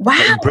 Wow,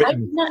 in Britain, I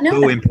did not know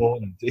so that.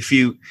 Important. If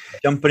you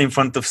jumping in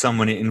front of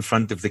someone in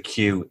front of the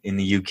queue in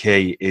the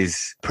UK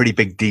is a pretty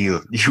big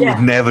deal. You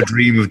would never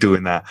dream of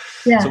doing that.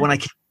 Yeah. So when I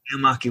came to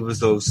Denmark, it was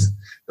those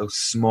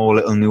small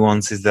little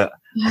nuances that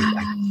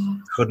I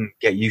couldn't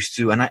get used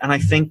to, and I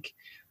think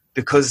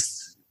because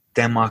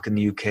Denmark and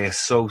the UK are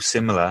so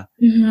similar,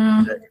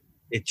 that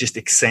it just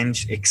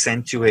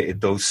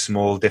accentuated those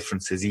small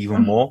differences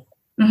even more.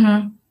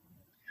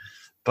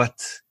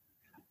 But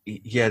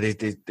yeah,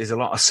 there's a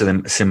lot of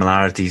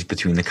similarities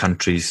between the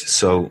countries,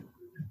 so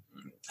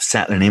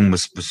settling in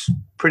was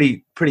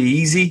pretty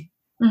easy.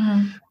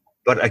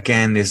 But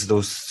again, there's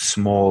those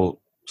small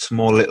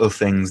little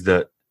things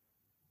that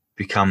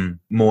become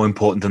more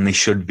important than they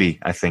should be,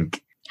 I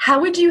think. How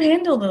would you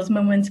handle those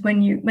moments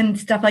when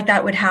stuff like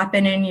that would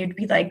happen and you'd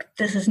be like,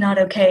 this is not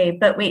okay,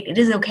 but wait, it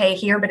is okay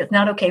here, but it's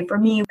not okay for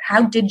me?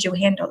 How did you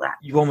handle that?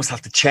 You almost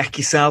have to check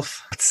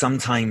yourself.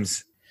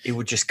 Sometimes it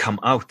would just come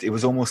out. It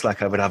was almost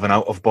like I would have an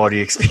out-of-body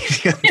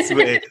experience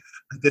where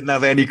I didn't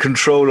have any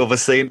control over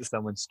saying to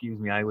someone, "Excuse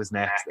me, I was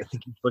next." I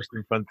think he pushed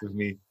in front of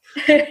me.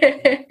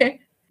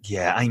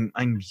 Yeah,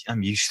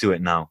 I'm used to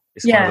it now.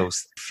 It's one of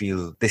those,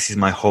 feel this is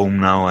my home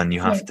now, and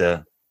you have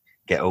to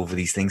get over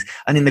these things.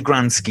 And in the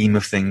grand scheme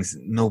of things,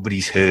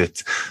 nobody's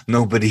hurt,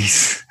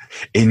 nobody's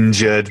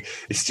injured.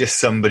 It's just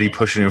somebody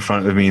pushing in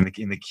front of me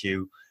in the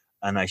queue,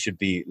 and I should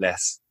be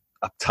less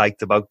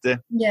uptight about it.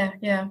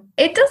 Yeah.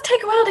 It does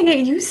take a while to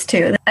get used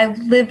to. I've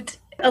lived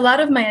a lot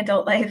of my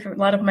adult life, a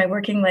lot of my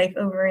working life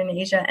over in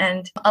Asia,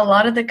 and a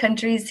lot of the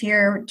countries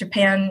here,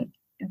 Japan,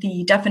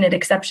 the definite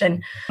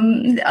exception.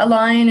 A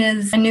line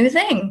is a new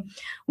thing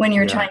when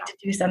you're trying to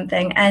do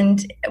something.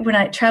 And when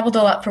I traveled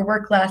a lot for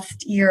work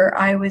last year,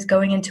 I was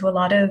going into a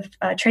lot of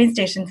train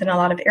stations and a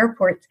lot of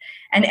airports,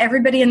 and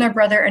everybody and their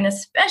brother, and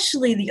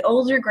especially the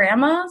older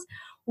grandmas,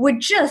 would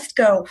just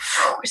go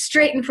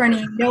straight in front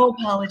of you, no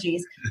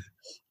apologies.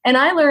 And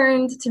I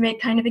learned to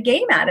make kind of a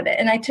game out of it.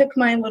 And I took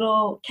my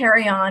little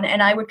carry-on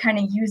and I would kind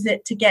of use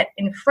it to get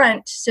in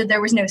front so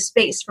there was no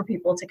space for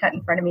people to cut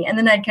in front of me. And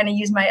then I'd kind of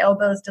use my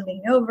elbows to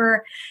lean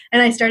over.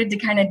 And I started to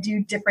kind of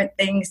do different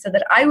things so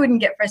that I wouldn't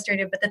get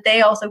frustrated, but that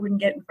they also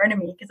wouldn't get in front of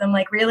me. Because I'm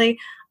like, really?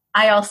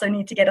 I also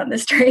need to get on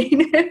this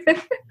train.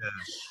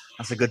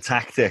 That's a good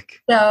tactic.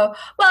 So,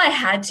 well, I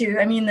had to.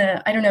 I mean,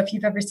 I don't know if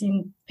you've ever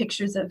seen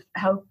pictures of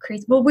how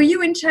crazy. Well, were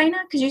you in China?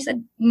 Because you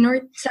said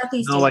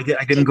Southeast No, Asia.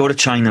 I didn't go to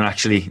China,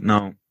 actually.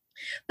 No.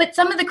 But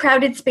some of the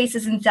crowded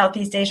spaces in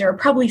Southeast Asia are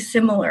probably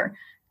similar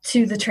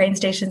to the train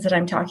stations that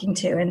I'm talking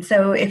to. And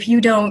so if you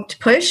don't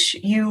push,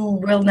 you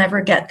will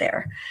never get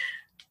there.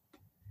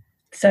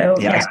 So,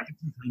 I spent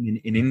time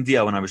in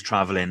India when I was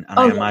traveling, and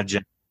I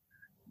imagine,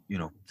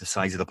 the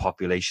size of the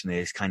population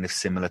there is kind of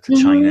similar to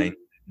China.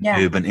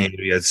 Urban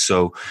areas,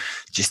 so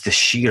just the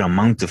sheer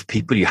amount of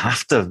people, you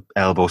have to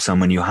elbow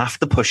someone, you have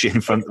to push it in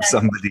front of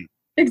somebody.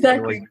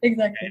 Exactly.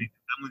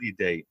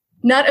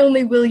 Not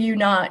only will you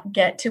not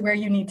get to where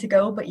you need to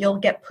go, but you'll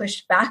get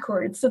pushed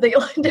backwards so that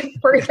you'll end up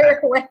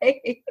further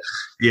away.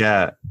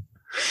 Yeah.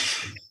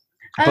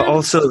 But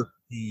also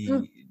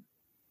the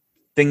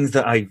things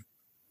that I've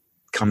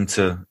come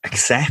to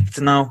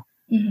accept now,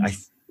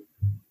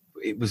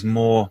 it was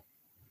more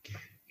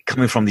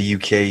coming from the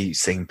UK,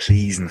 saying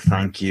please and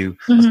thank you.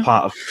 That's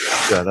part of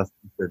that's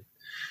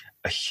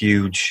a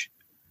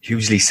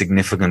hugely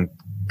significant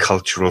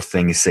cultural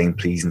thing, is saying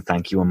please and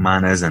thank you, and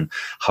manners and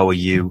how are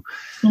you.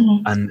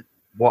 And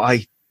what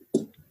I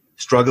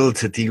struggled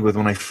to deal with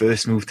when I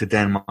first moved to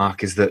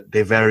Denmark is that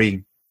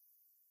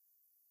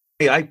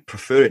I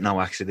prefer it now,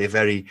 actually. They're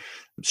very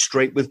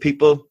straight with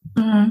people.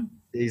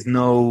 There's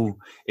no,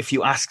 if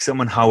you ask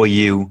someone how are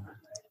you,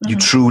 you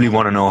truly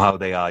want to know how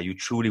they are. You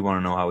truly want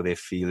to know how they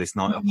feel. It's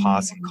not a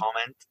passing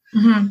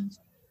comment.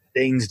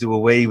 Danes do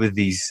away with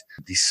these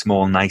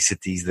small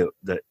niceties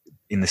that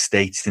in the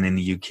States and in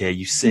the UK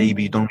you say,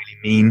 but you don't really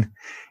mean.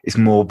 It's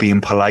more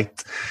being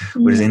polite.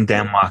 Whereas in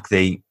Denmark,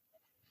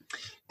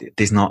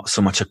 there's not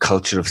so much a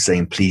culture of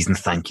saying please and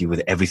thank you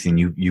with everything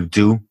you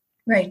do.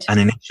 Right. And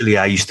initially,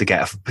 I used to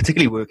get,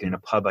 particularly working in a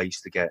pub, I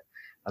used to get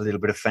a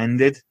little bit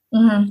offended.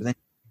 But then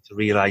to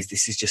realize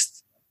this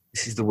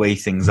is the way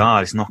things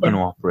are. It's not going to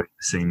operate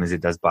the same as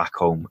it does back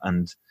home,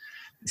 and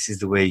this is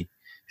the way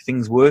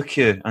things work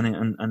here,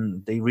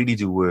 and they really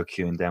do work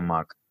here in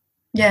Denmark.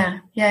 Yeah.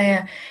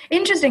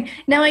 Interesting.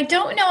 Now, I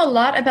don't know a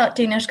lot about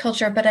Danish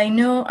culture, but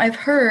I've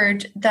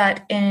heard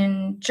that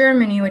in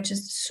Germany, which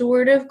is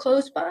sort of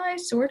close by,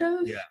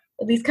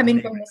 at least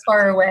coming from this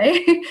far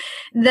away,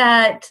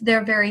 that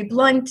they're very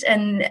blunt,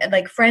 and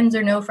like friends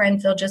or no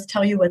friends, they'll just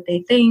tell you what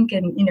they think,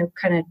 and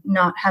kind of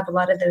not have a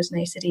lot of those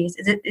niceties.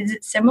 Is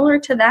it similar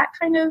to that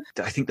kind of?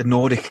 I think the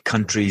Nordic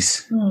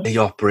countries, they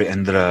operate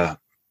under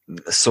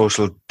a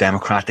social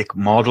democratic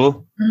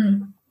model.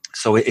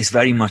 So it's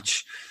very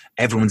much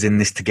everyone's in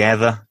this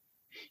together.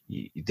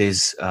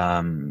 There's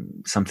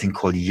something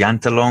called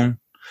jantelov,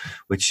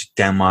 which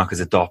Denmark has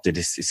adopted.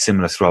 It's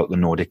similar throughout the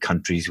Nordic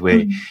countries,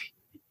 where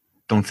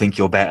don't think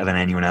you're better than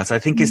anyone else. I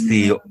think it's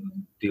the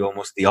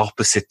almost the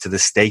opposite to the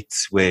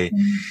States, where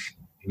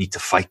you need to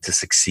fight to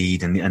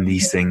succeed and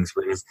these things.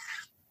 Whereas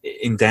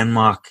in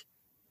Denmark,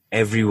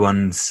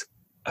 everyone's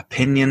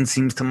opinion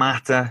seems to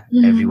matter.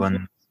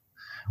 Everyone's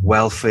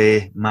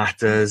welfare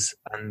matters,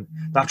 and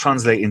that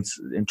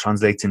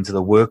translates into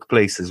the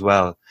workplace as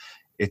well.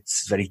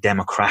 It's very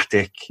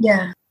democratic.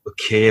 Yeah, people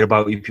care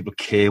about you. People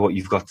care what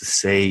you've got to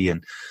say,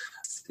 and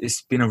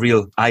it's been a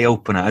real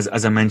eye-opener.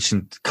 As I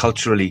mentioned,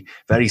 culturally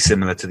very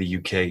similar to the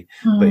UK,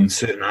 but in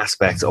certain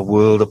aspects a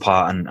world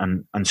apart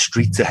and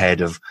streets ahead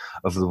of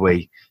the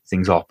way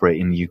things operate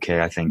in the UK,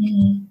 I think.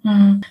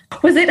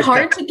 Was it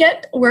hard to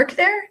get work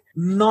there?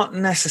 Not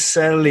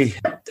necessarily.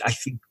 I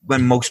think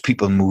when most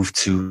people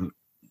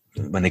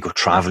when they go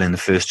traveling, the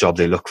first job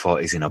they look for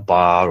is in a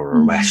bar or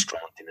a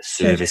restaurant, in a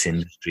service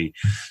industry.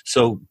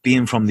 So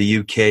being from the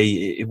UK,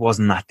 it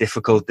wasn't that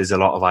difficult. There's a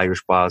lot of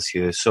Irish bars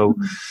here. So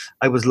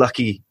I was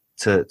lucky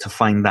to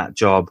find that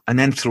job. And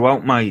then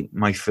throughout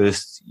my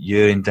first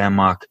year in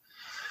Denmark,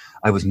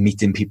 I was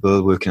meeting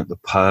people, working at the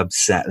pub,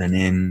 settling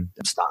in,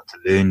 starting to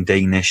learn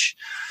Danish.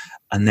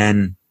 And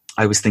then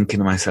I was thinking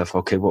to myself,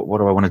 okay, what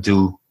do I want to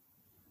do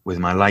with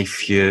my life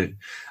here?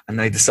 And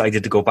I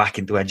decided to go back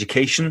into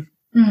education.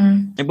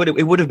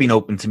 It would have been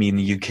open to me in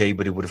the UK,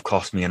 but it would have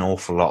cost me an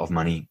awful lot of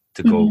money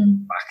to go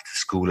back to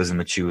school as a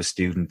mature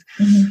student.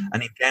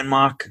 And in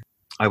Denmark,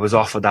 I was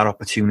offered that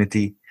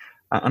opportunity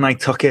and I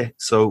took it.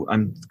 So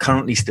I'm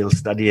currently still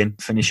studying,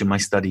 finishing my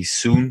studies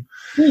soon.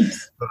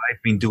 Nice. But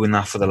I've been doing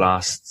that for the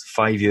last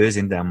 5 years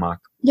in Denmark.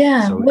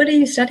 Yeah. So what are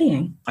you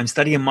studying? I'm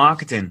studying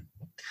marketing.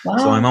 Wow.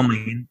 So I'm on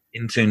my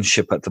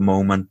internship at the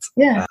moment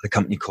at a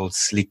company called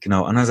Sleek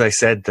now. And as I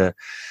said, the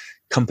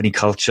company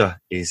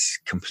culture is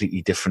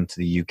completely different to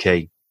the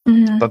UK.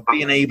 But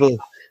being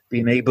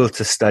able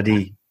to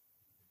study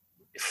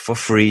for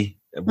free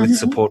with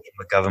support from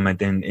the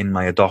government in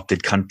my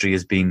adopted country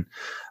has been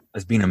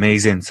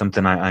amazing.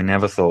 Something I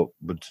never thought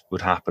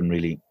would happen,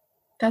 really.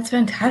 That's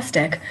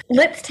fantastic.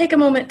 Let's take a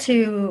moment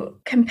to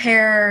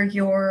compare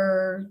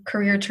your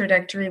career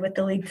trajectory with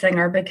the lead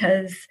singer,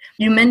 because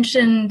you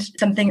mentioned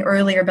something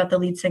earlier about the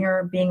lead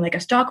singer being like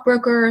a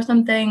stockbroker or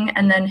something,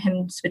 and then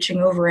him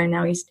switching over, and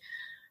now he's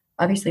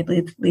obviously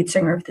lead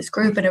singer of this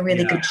group and a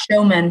really good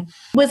showman.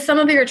 Was some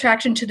of your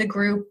attraction to the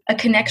group a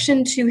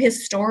connection to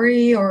his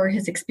story or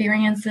his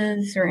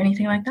experiences or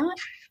anything like that?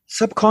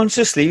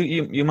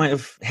 Subconsciously, you might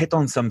have hit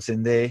on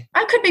something there.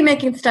 I could be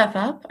making stuff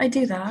up. I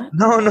do that.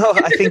 No,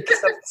 I think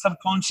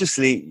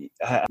subconsciously,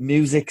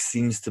 music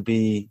seems to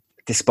be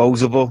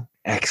disposable.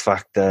 X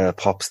Factor,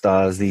 pop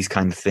stars, these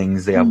kind of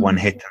things, they have one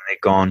hit and they're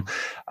gone.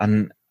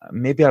 And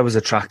maybe I was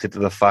attracted to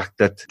the fact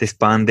that this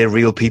band, they're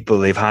real people,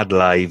 they've had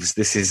lives.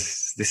 This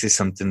is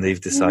something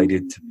they've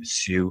decided to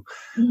pursue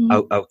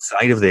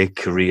outside of their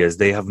careers.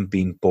 They haven't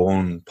been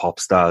born pop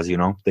stars,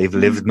 they've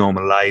lived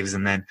normal lives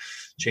and then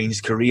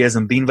changed careers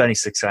and been very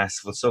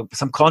successful. So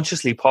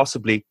subconsciously,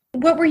 possibly.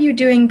 What were you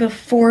doing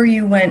before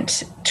you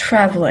went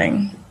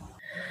traveling?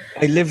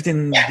 I lived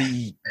in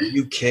the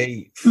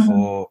UK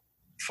for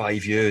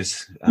 5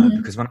 years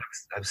because when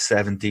I was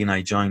 17,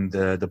 I joined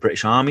the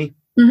British Army.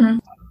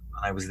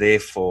 I was there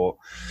for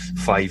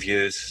 5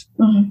 years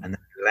and then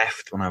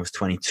left when I was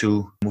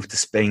 22, moved to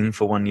Spain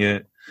for 1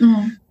 year.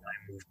 I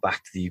moved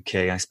back to the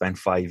UK. I spent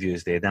 5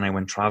 years there. Then I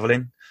went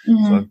traveling. So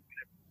I've been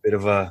a bit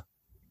of a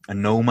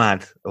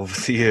nomad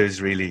over the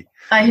years, really.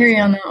 I hear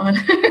you on that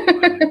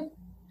one.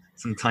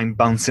 Some time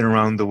bouncing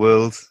around the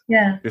world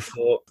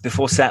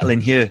before settling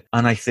here.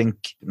 And I think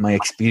my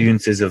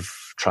experiences of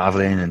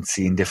traveling and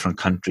seeing different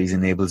countries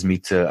enables me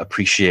to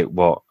appreciate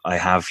what I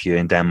have here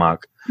in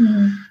Denmark,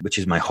 which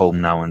is my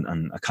home now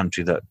and a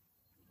country that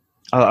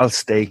I'll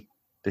stay.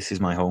 This is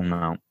my home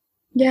now.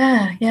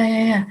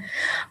 Yeah.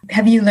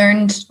 Have you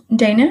learned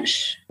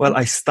Danish? Well,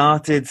 I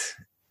started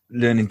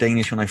learning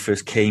Danish when I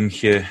first came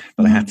here,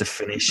 but I had to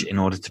finish in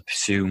order to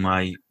pursue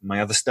my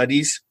other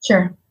studies.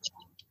 Sure.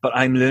 But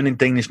I'm learning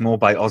Danish more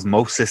by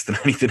osmosis than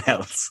anything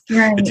else.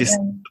 Right, it just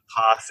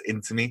pass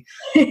into me.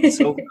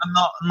 So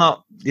I'm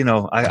not,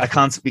 I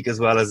can't speak as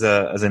well as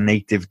a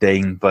native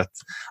Dane, but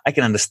I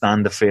can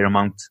understand a fair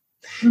amount.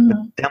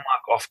 But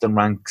Denmark often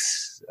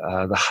ranks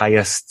the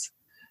highest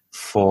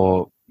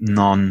for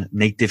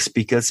non-native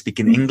speakers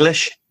speaking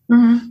English.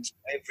 So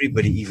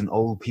everybody, even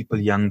old people,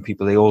 young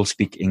people, they all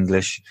speak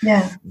English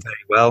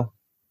very well.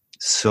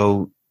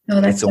 So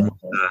it's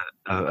almost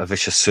a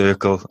vicious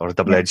circle or a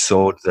double-edged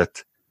sword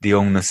that the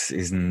onus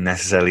isn't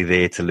necessarily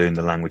there to learn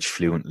the language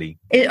fluently.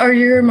 Are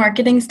your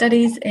marketing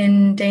studies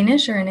in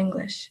Danish or in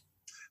English?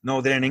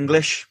 No, they're in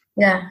English.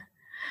 Yeah.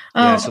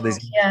 So there's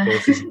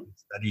courses you can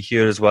study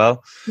here as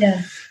well.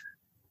 Yeah.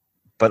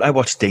 But I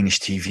watch Danish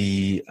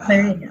TV,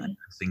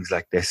 things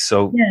like this.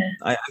 So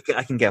I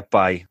can get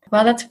by.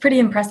 Well, that's pretty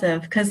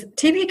impressive because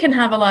TV can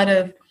have a lot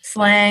of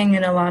slang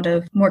and a lot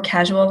of more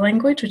casual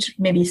language, which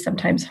may be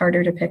sometimes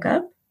harder to pick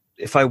up.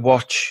 If I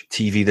watch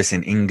TV that's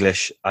in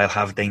English, I'll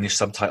have Danish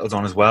subtitles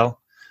on as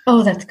well.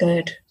 Oh, that's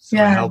good. So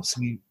it helps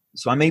me.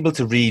 So I'm able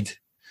to read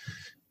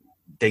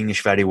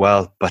Danish very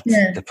well, but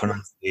the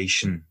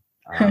pronunciation,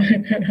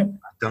 I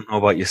don't know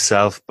about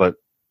yourself, but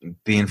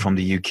being from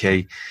the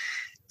UK,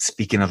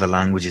 speaking other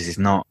languages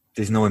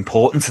there's no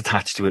importance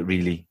attached to it,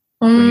 really.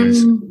 When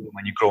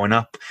you're growing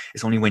up,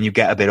 it's only when you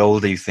get a bit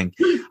older you think,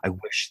 I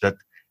wish that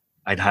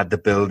I'd had the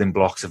building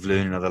blocks of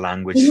learning other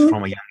language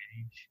from a young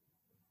age.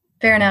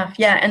 Fair enough.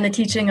 Yeah. And the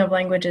teaching of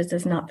languages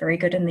is not very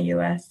good in the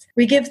US.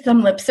 We give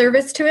some lip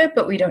service to it,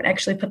 but we don't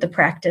actually put the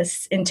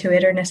practice into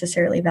it or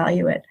necessarily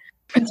value it.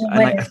 And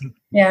I think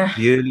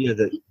the earlier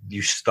that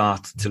you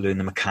start to learn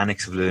the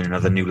mechanics of learning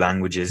other new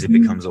languages, it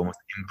becomes almost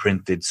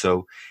imprinted.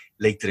 So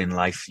later in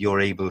life, you're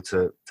able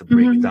to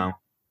break down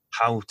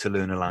how to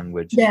learn a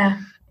language. Yeah.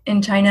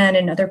 In China and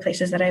in other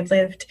places that I've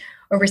lived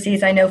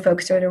overseas, I know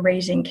folks who are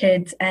raising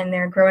kids and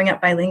they're growing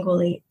up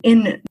bilingually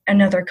in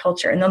another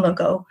culture, and then they'll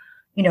go,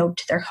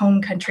 to their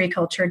home country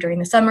culture during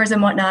the summers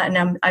and whatnot.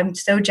 And I'm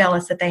so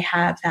jealous that they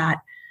have that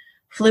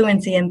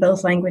fluency in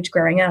both language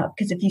growing up.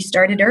 Because if you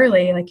started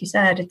early, like you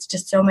said, it's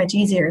just so much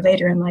easier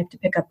later in life to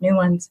pick up new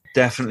ones.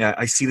 Definitely.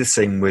 I see the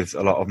same with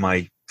a lot of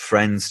my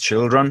friends'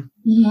 children.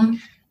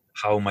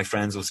 How my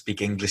friends will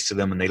speak English to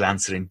them and they'll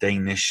answer in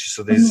Danish.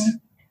 So there's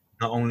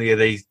not only are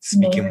they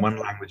speaking one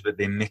language, but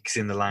they're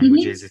mixing the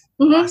languages. It's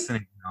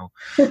fascinating how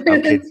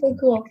kids so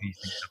cool. pick these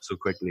things up so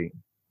quickly.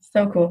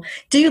 So cool.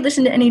 Do you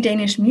listen to any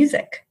Danish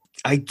music?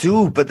 I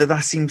do, but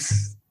that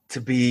seems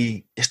to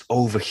be just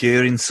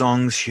overhearing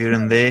songs here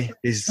and there.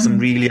 There's some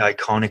really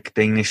iconic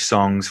Danish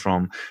songs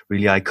from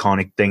really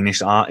iconic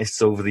Danish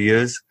artists over the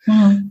years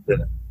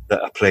that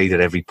are played at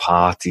every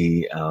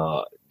party.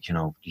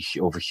 You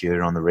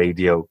overhear on the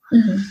radio.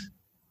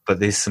 But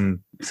there's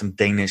some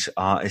Danish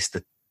artists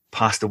that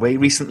passed away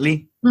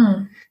recently.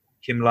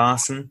 Kim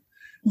Larsen.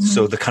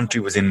 So the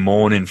country was in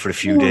mourning for a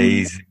few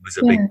days. It was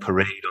a big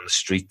parade on the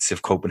streets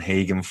of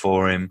Copenhagen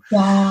for him.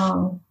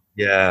 Wow.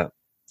 Yeah.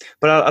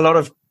 But a lot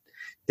of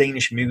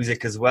Danish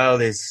music as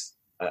well is,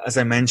 as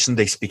I mentioned,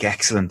 they speak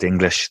excellent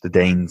English, the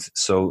Danes.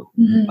 So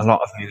a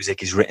lot of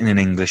music is written in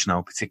English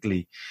now,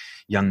 particularly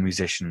young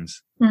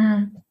musicians.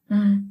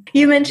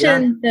 You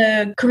mentioned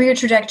the career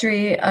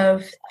trajectory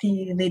of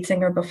the lead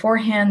singer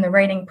beforehand, the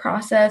writing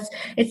process.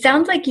 It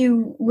sounds like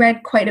you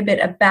read quite a bit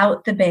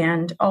about the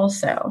band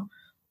also.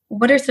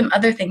 What are some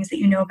other things that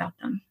you know about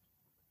them?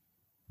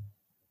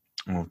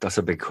 Oh, that's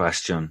a big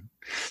question.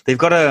 They've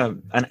got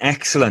an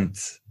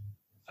excellent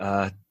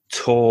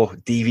tour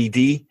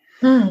DVD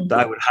that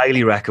I would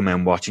highly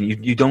recommend watching.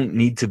 You don't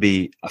need to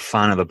be a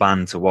fan of the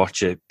band to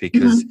watch it,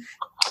 because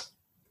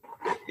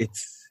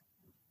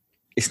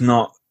it's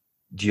not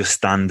your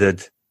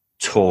standard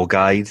tour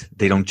guide.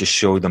 They don't just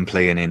show them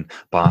playing in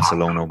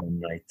Barcelona one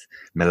night,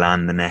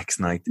 Milan the next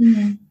night.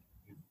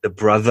 The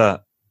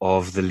brother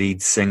of the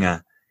lead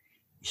singer,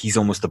 he's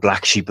almost the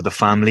black sheep of the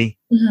family.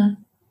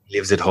 He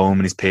lives at home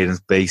in his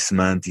parents'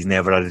 basement. He's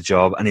never had a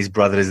job. And his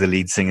brother is the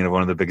lead singer of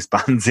one of the biggest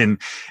bands in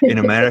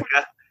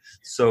America.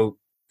 So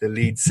the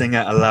lead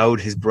singer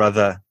allowed his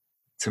brother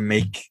to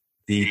make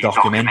the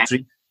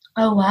documentary.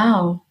 Oh,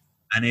 wow.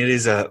 And it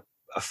is a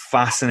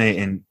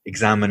fascinating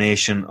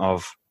examination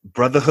of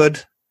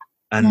brotherhood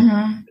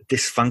and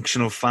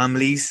dysfunctional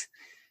families.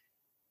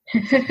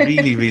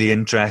 Really, really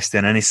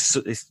interesting. And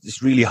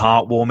it's really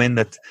heartwarming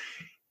that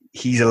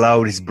he's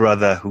allowed his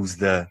brother, who's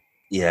the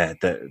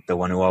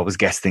one who always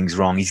gets things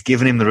wrong, he's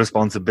given him the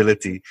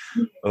responsibility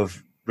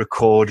of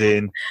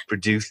recording,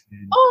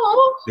 producing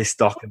this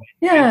document.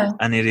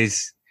 And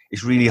it's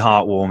really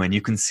heartwarming.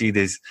 You can see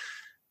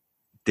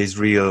there's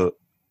real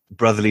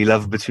brotherly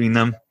love between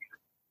them.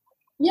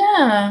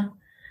 Yeah.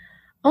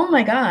 Oh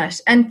my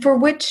gosh. And for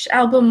which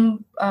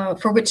album,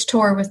 for which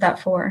tour was that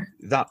for?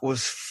 That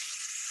was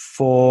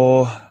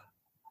for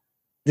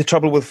the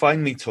Trouble Will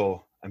Find Me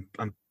tour.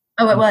 I'm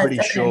pretty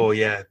sure,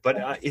 yeah.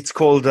 But it's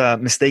called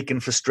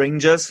Mistaken for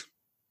Strangers.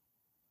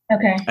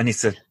 Okay. And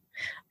it's a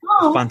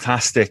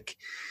fantastic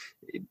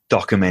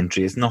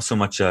documentary. It's not so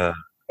much a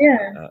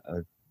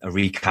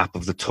recap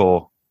of the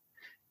tour.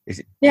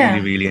 It's really,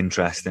 really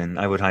interesting.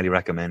 I would highly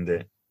recommend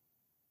it.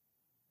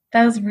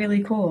 That was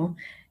really cool.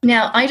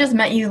 Now, I just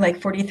met you like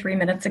 43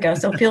 minutes ago,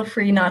 so feel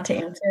free not to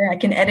answer. I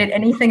can edit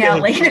anything out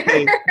later.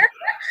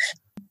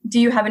 Do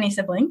you have any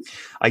siblings?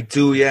 I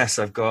do, yes.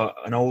 I've got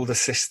an older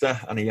sister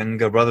and a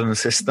younger brother and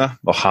sister,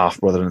 or half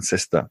brother and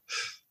sister.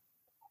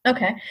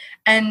 Okay.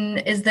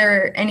 And is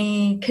there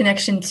any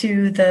connection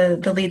to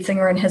the lead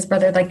singer and his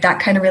brother, like that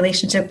kind of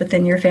relationship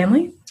within your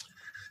family?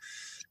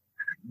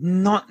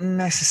 Not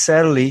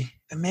necessarily.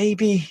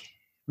 Maybe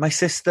my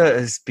sister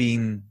has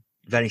been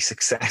very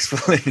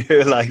successful in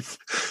her life,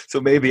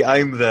 so maybe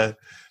I'm the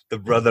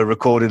brother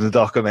recording the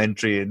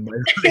documentary in my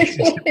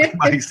relationship with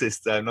my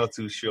sister. I'm not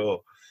too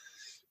sure.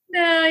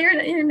 No,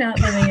 you're not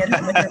living it.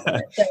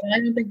 So I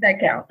don't think that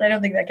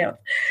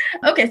counts.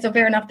 Okay, so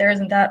fair enough. There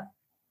isn't that.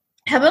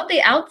 How about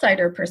the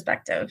outsider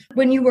perspective?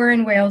 When you were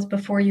in Wales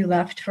before you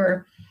left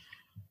for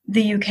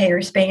the UK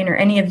or Spain or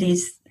any of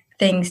these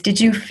things, did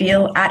you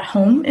feel at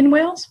home in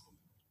Wales?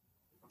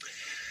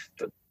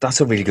 That's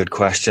a really good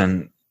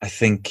question. I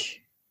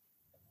think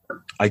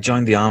I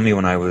joined the army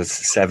when I was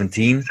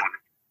 17.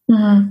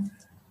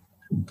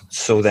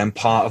 So then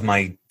part of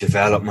my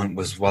development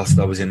was whilst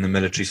I was in the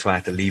military, so I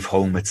had to leave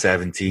home at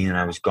 17 and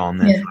I was gone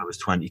then until I was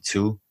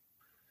 22.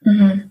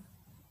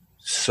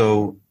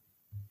 So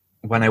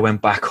when I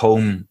went back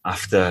home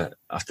after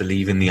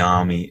leaving the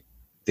army,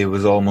 there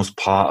was almost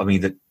part of me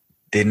that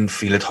didn't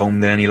feel at home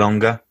there any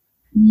longer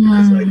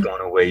because I'd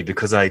gone away,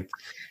 because I'd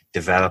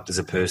developed as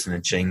a person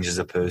and changed as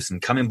a person.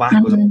 Coming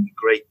back was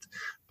great,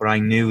 but I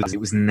knew that it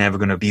was never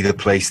going to be the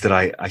place that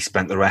I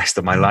spent the rest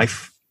of my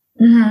life.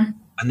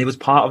 And there was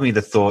part of me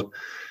that thought,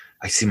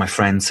 I see my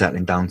friends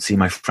settling down, see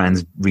my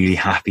friends really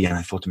happy, and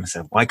I thought to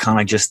myself, why can't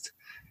I just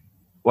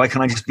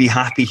be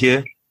happy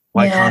here?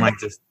 Why can't I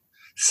just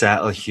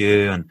settle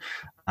here and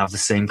have the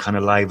same kind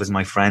of life as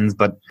my friends?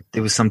 But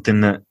there was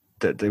something that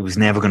it was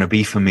never going to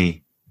be for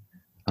me.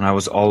 And I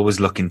was always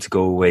looking to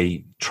go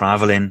away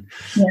traveling.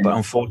 But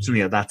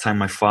unfortunately, at that time,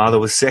 my father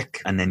was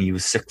sick, and then he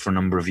was sick for a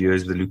number of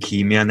years with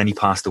leukemia, and then he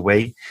passed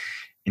away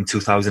in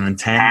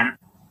 2010.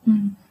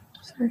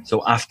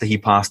 So after he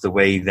passed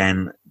away,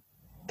 then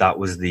that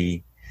was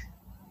the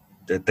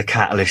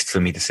catalyst for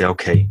me to say,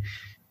 okay,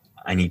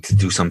 I need to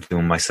do something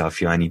with myself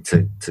here. I need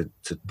to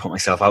put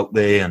myself out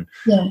there and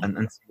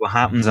see what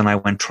happens. And I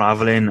went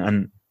traveling,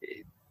 and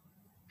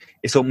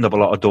it's opened up a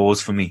lot of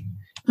doors for me.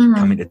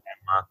 Coming to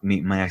Denmark,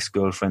 meeting my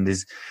ex-girlfriend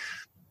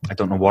I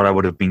don't know what I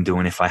would have been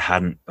doing if I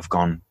hadn't have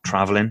gone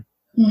traveling.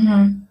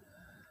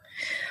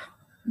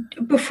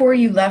 Before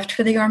you left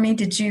for the army,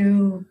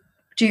 do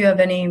you have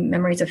any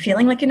memories of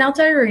feeling like an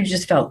outsider, or you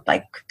just felt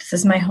like this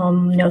is my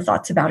home, no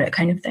thoughts about it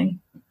kind of thing?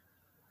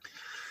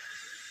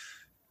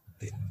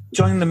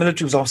 Joining the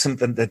military was also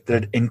something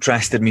that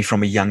interested me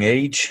from a young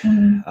age,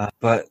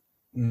 but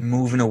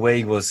moving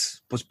away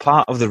was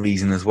part of the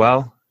reason as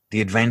well. The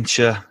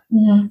adventure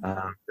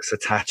that's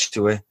attached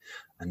to it,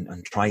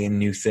 and trying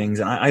new things.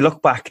 And I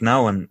look back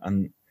now and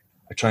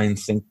I try and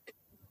think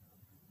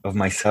of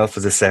myself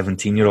as a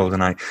 17-year-old,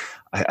 and I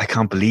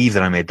can't believe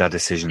that I made that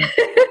decision.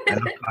 I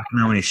look back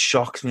now and it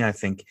shocks me. I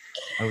think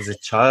I was a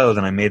child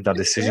and I made that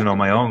decision on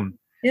my own.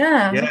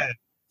 Yeah.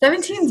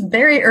 17 is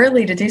very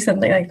early to do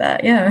something like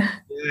that. Yeah.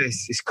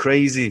 Yes, it's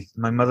crazy.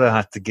 My mother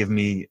had to give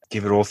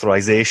her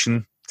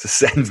authorization to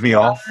send me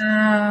off.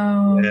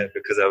 Wow.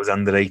 Because I was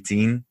under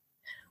 18.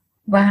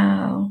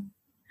 Wow.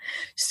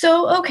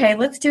 So, okay,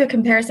 let's do a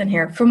comparison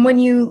here. From when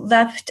you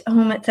left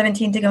home at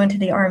 17 to go into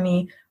the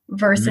army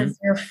versus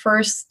your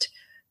first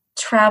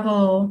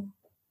travel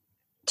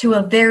to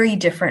a very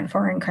different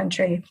foreign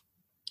country,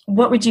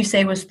 what would you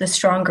say was the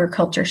stronger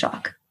culture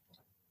shock?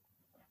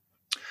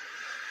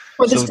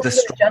 Or the stronger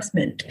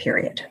adjustment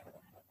period?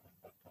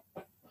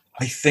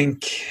 I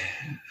think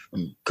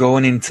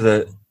going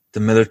into the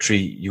military,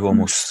 you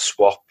almost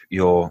swap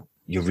your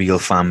real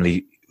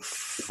family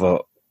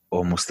for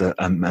almost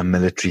a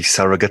military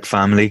surrogate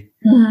family.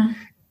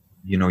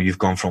 You know, you've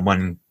gone from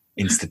one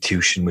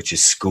institution, which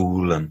is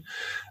school and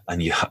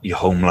your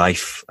home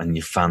life and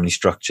your family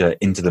structure,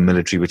 into the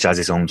military, which has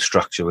its own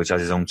structure, which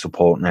has its own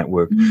support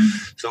network.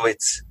 So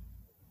it's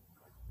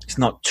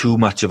not too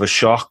much of a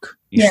shock.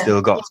 You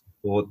still got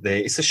support there.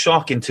 It's a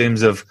shock in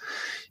terms of,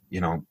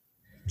 you know,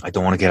 I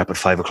don't want to get up at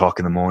 5 o'clock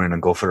in the morning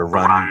and go for a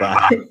run.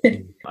 But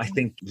I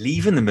think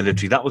leaving the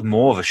military, that was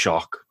more of a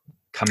shock.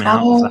 Coming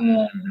out of that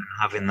and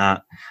having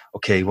that,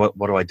 okay, what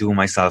do I do with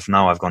myself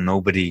now? I've got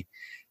nobody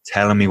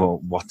telling me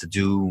what to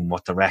do and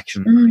what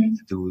direction I need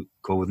to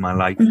go with my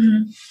life.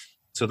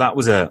 So that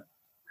was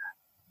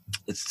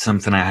it's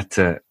something I had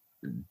to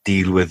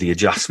deal with, the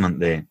adjustment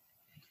there.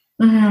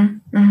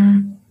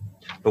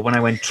 But when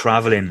I went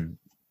traveling,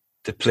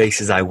 the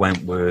places I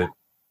went were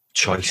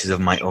choices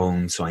of my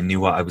own, so I knew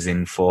what I was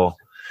in for.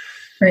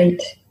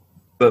 Right.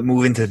 But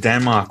moving to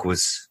Denmark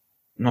was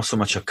not so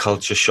much a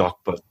culture shock,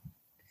 but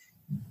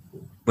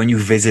when you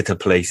visit a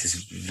place, it's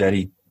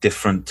very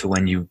different to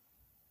when you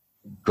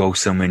go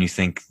somewhere and you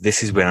think,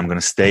 this is where I'm going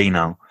to stay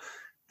now.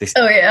 This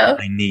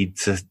I need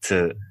to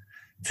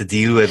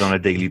deal with on a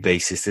daily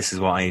basis. This is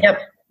what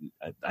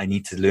I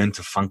need to learn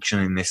to function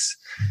in this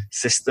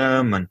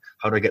system, and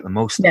how do I get the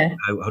most out?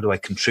 How do I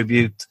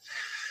contribute?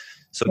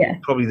 So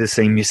probably the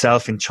same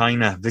yourself in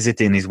China.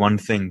 Visiting is one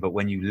thing, but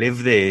when you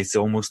live there, it's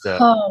almost a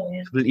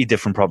completely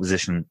different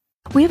proposition.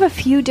 We have a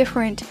few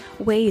different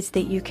ways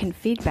that you can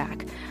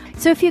feedback.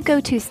 So if you go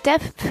to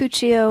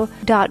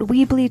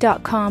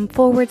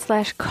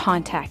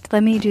stephfuccio.weebly.com/contact,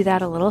 let me do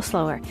that a little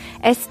slower.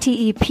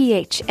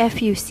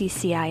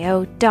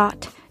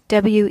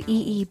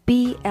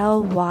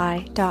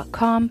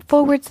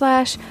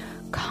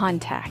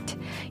 stephfuccio.weebly.com/contact.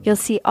 You'll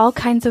see all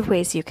kinds of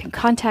ways you can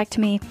contact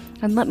me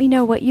and let me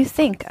know what you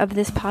think of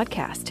this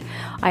podcast.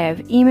 I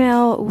have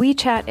email,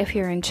 WeChat if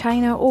you're in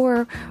China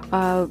or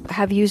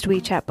have used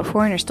WeChat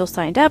before and are still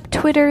signed up,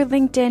 Twitter,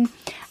 LinkedIn,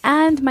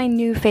 and my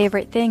new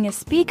favorite thing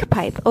is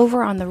SpeakPipe.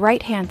 Over on the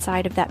right-hand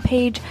side of that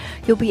page,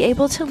 you'll be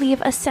able to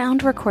leave a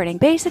sound recording,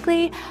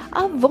 basically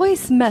a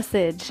voice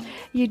message.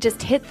 You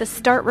just hit the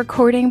start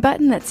recording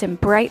button that's in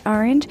bright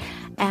orange,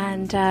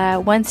 and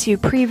once you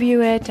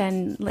preview it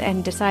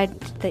and decide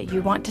that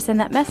you want to send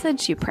that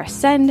message, you press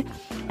send,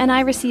 and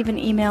I receive an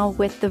email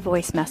with the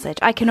voice message.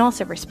 I can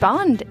also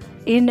respond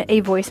in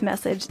a voice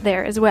message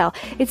there as well.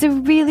 It's a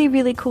really,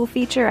 really cool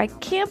feature. I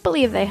can't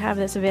believe they have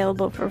this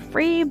available for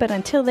free, but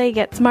until they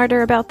get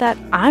smarter about that,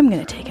 I'm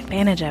going to take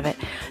advantage of it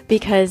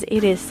because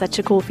it is such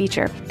a cool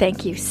feature.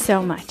 Thank you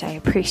so much. I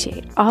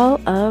appreciate all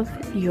of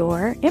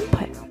your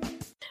input.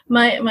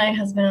 My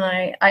husband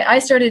and I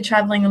started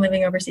traveling and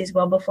living overseas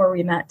well before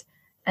we met.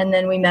 And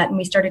then we met and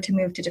we started to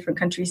move to different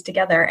countries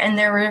together. And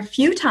there were a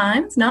few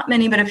times, not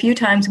many, but a few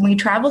times when we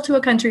travel to a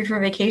country for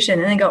vacation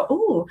and then go,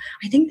 oh,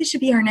 I think this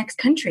should be our next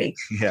country.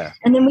 Yeah.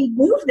 And then we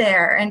move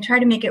there and try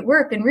to make it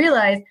work and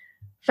realize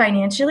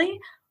financially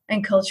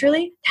and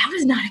culturally, that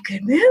was not a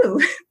good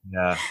move.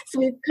 Yeah. So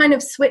we've kind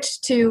of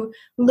switched to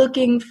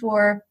looking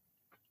for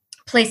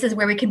places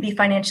where we can be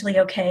financially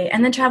okay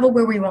and then travel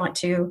where we want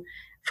to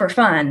for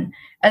fun,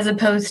 as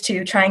opposed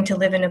to trying to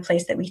live in a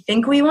place that we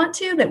think we want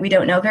to, that we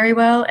don't know very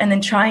well, and then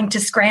trying to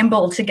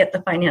scramble to get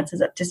the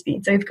finances up to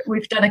speed. So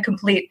we've done a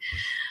complete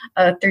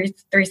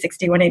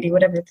 360, 180,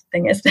 whatever the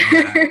thing is.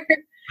 Yeah. I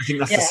think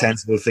that's the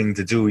sensible thing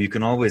to do. You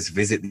can always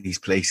visit these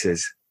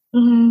places.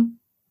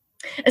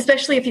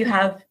 Especially if you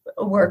have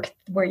work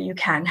where you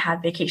can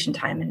have vacation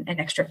time and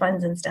extra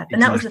funds and stuff.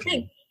 And that was the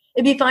thing.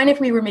 It'd be fine if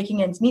we were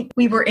making ends meet.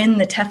 We were in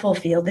the TEFL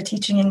field, the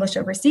teaching English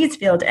overseas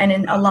field. And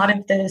in a lot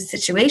of those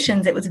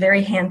situations, it was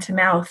very hand to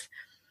mouth.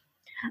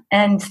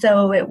 And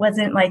so it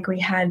wasn't like we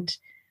had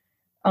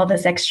all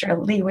this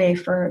extra leeway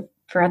for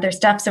other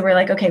stuff. So we're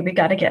like, okay,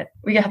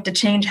 we have to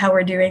change how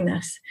we're doing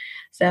this.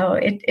 So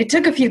it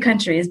took a few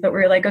countries, but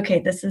we're like, okay,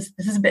 this is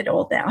a bit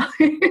old now.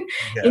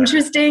 Yeah.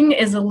 Interesting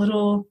is a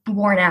little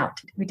worn out.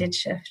 We did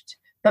shift.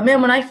 But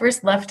man, when I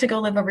first left to go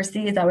live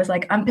overseas, I was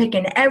like, I'm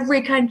picking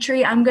every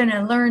country. I'm going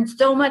to learn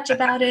so much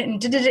about it. And,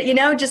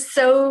 just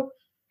so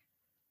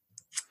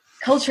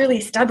culturally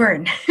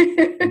stubborn.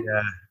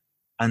 Yeah.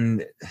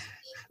 And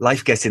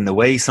life gets in the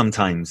way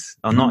sometimes.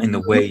 Or not in the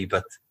way,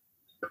 but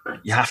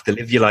you have to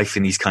live your life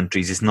in these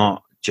countries. It's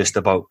not just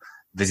about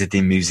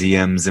visiting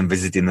museums and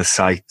visiting the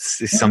sites.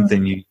 It's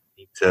something you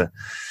need to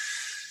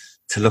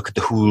look at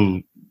the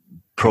whole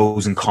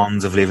pros and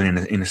cons of living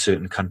in a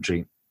certain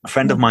country. A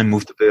friend of mine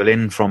moved to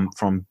Berlin from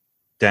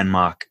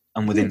Denmark,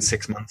 and within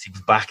 6 months he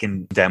was back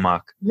in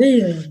Denmark.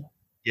 Really?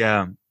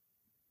 Yeah.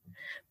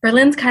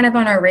 Berlin's kind of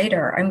on our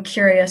radar. I'm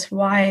curious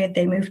why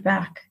they moved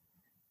back.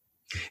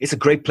 It's a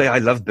great place. I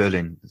love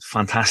Berlin. It's a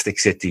fantastic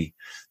city.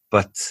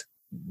 But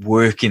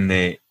working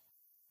there,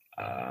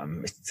 I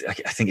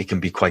think it can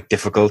be quite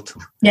difficult.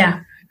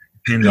 Yeah.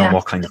 Depending on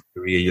what kind of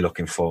career you're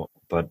looking for.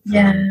 But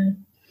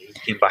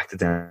came back to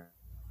Denmark.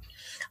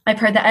 I've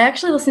heard that. I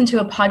actually listened to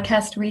a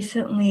podcast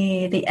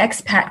recently, the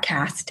Expat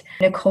cast.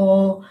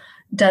 Nicole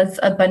does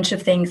a bunch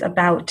of things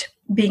about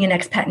being an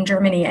expat in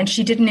Germany, and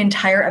she did an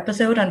entire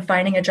episode on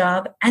finding a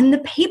job and the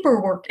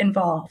paperwork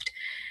involved.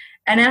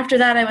 And after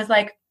that, I was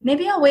like,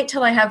 maybe I'll wait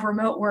till I have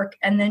remote work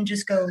and then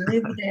just go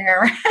live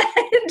there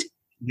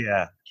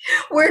and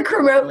work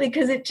remotely,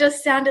 because it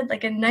just sounded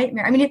like a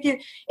nightmare. I mean,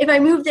 if I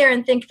move there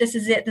and think this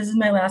is it, this is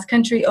my last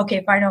country,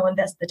 okay, fine, I'll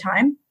invest the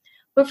time.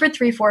 But for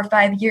 3, 4,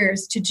 5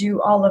 years to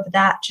do all of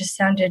that just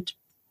sounded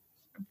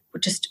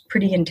just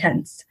pretty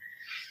intense.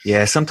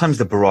 Yeah, sometimes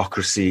the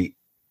bureaucracy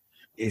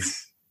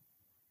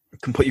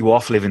can put you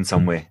off living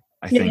somewhere,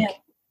 I think. Yeah,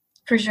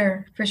 for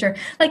sure.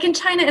 Like in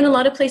China and a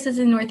lot of places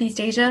in Northeast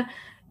Asia,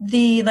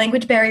 the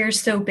language barrier is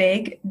so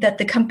big that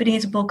the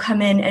companies will come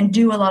in and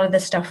do a lot of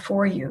this stuff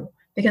for you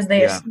because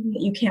they assume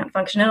that you can't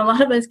function. And a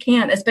lot of us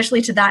can't,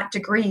 especially to that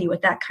degree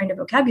with that kind of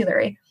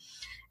vocabulary.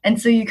 And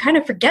so you kind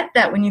of forget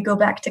that when you go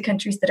back to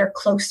countries that are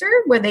closer,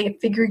 where they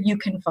figure you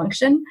can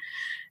function.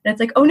 And it's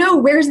like, oh no,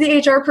 where's the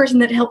HR person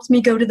that helps me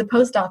go to the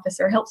post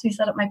office or helps me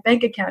set up my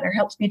bank account or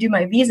helps me do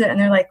my visa? And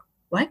they're like,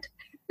 what?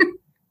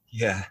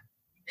 Yeah.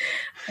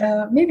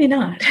 Maybe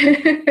not.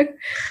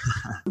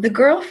 The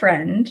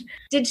girlfriend,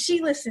 did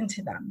she listen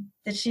to them?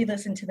 Did she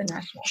listen to the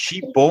National?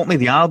 She bought me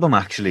the album,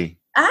 actually.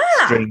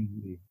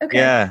 Strangely. Okay.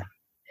 Yeah.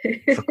 I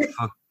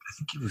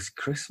think it was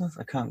Christmas.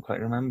 I can't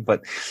quite remember,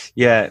 but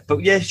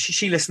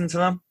she listened to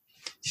them.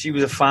 She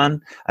was a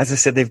fan. As I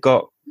said, they've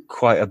got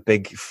quite a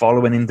big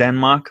following in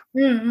Denmark.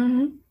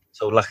 Mm-hmm.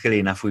 So luckily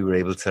enough, we were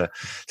able to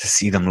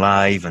see them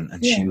live,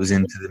 and she was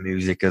into the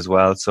music as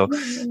well. So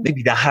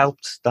maybe that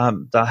helped.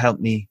 That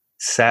helped me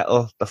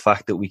settle the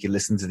fact that we could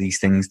listen to these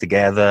things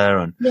together.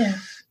 And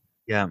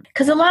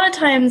because a lot of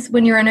times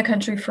when you're in a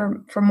country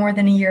for more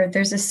than a year,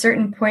 there's a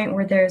certain point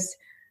where there's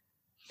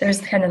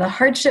kind of the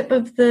hardship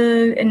of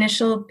the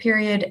initial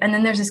period, and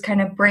then there's this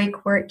kind of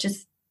break where it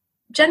just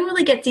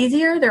generally gets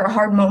easier. There are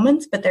hard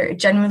moments, but it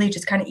generally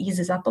just kind of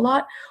eases up a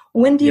lot.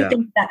 When do you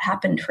think that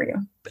happened for you?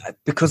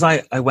 Because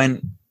I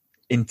went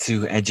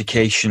into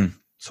education.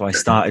 So I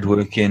started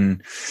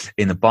working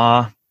in a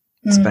bar,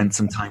 spent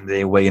some time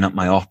there weighing up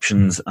my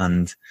options,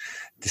 and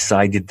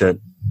decided that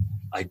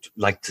I'd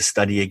like to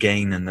study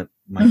again and that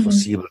my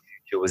foreseeable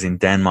future was in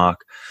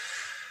Denmark.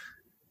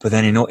 But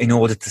then in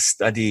order to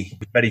study, it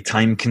was very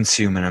time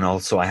consuming, and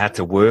also I had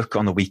to work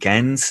on the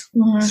weekends.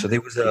 So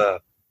there was a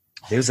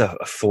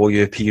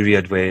 4-year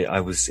period where I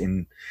was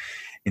in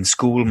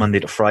school Monday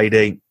to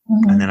Friday,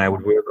 and then I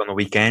would work on the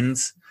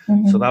weekends.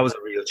 So that was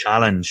a real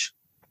challenge.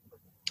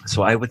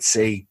 So I would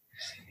say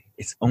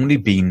it's only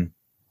been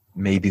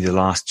maybe the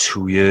last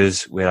 2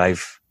 years where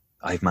I've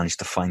managed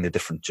to find a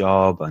different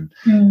job and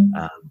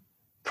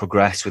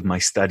progress with my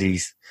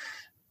studies,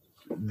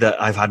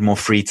 that I've had more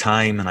free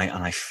time and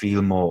I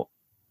feel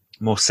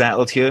more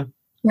settled here.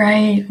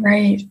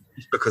 Right.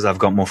 Just because I've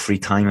got more free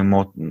time and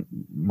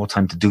more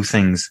time to do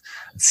things,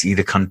 and see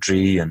the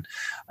country and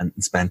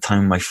spend time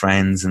with my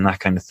friends and that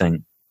kind of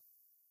thing.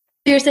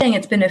 You're saying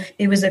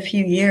it was a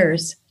few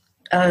years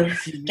of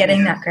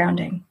getting that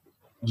grounding.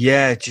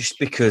 Yeah, just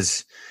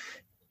because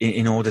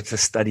in order to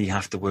study, you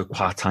have to work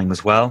part-time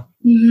as well.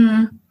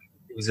 It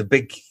was a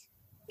big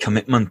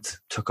commitment,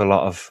 took a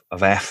lot of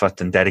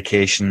effort and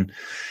dedication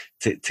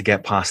to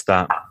get past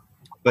that.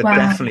 But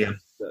definitely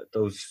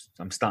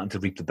I'm starting to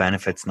reap the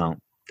benefits now.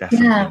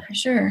 Definitely. Yeah, for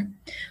sure.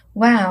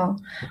 Wow.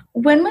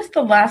 When was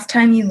the last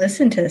time you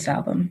listened to this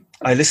album?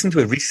 I listened to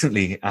it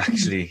recently,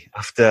 actually,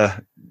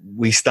 after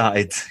we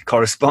started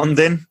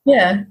corresponding.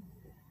 Yeah.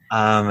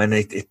 And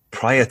it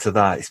prior to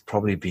that, it's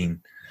probably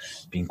been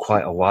been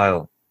quite a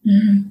while.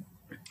 Mm-hmm.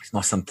 It's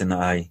not something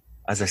that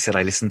as I said,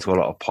 I listen to a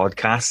lot of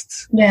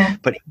podcasts. Yeah.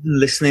 But even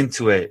listening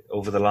to it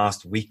over the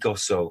last week or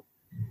so,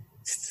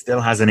 it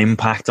still has an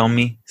impact on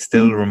me,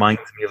 still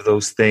reminds me of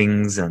those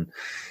things. And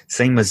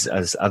same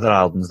as other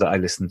albums that I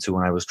listened to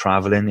when I was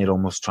traveling, it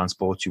almost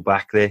transports you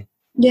back there.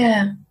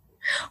 Yeah.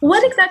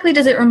 What exactly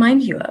does it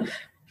remind you of?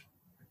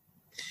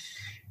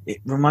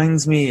 It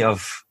reminds me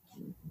of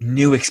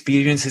new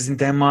experiences in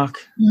Denmark.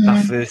 Mm-hmm.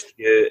 That first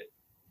year,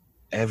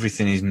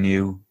 everything is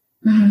new.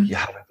 Mm-hmm. You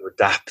have to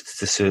adapt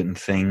to certain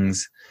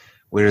things.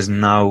 Whereas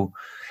now,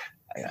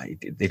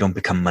 they don't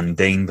become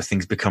mundane, but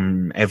things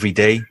become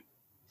everyday.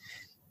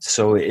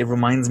 So it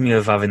reminds me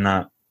of having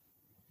that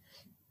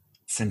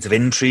sense of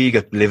intrigue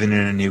of living in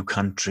a new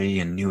country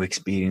and new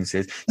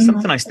experiences. Mm-hmm.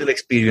 Something I still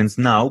experience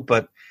now,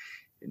 but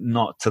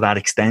not to that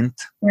extent.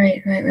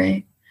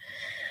 Right.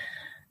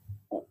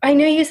 I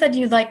know you said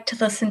you liked to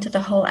listen to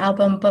the whole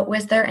album, but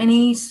was there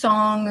any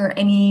song or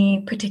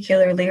any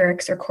particular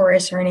lyrics or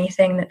chorus or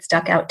anything that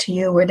stuck out to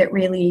you or that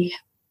really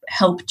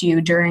helped you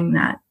during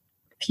that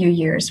few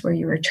years where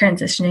you were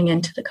transitioning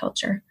into the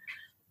culture?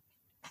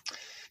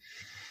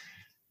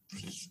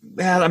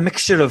 Well, a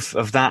mixture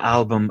of that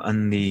album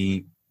and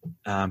the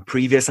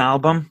previous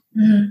album.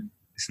 Mm-hmm.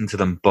 Listen to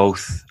them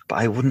both, but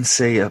I wouldn't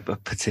say a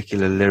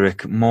particular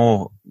lyric,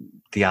 more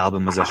the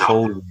album as a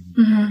whole.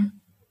 Mm-hmm.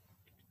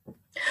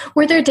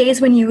 Were there days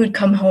when you would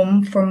come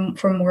home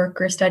from work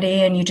or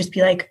study and you'd just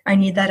be like, I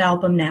need that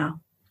album now?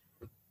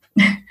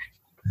 I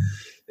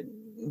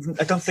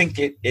don't think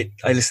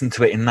I listened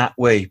to it in that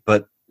way,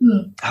 but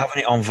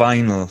having it on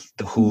vinyl,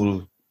 the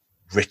whole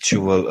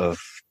ritual of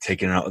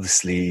taking it out of the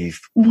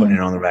sleeve, putting it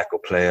on the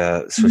record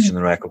player, switching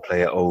the record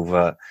player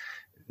over,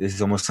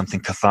 there's almost something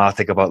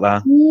cathartic about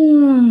that.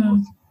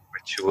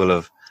 Ritual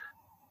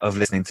of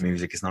listening to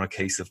music. It's not a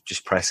case of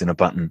just pressing a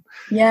button.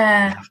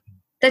 Yeah.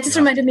 That just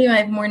reminded me of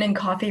my morning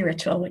coffee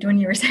ritual when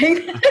you were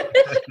saying.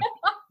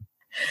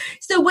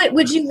 So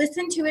would you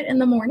listen to it in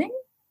the morning?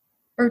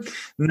 Or?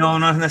 No,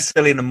 not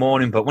necessarily in the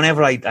morning, but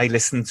whenever I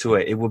listen to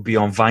it, it would be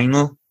on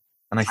vinyl.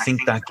 And I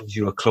think that gives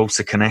you a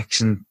closer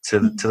connection to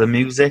the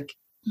music.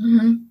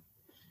 Mm-hmm.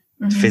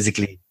 Mm-hmm.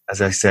 Physically,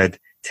 as I said,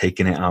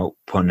 taking it out,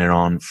 putting it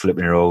on,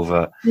 flipping it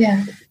over.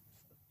 Yeah.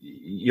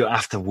 You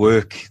have to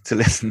work to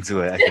listen to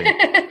it, I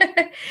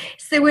think.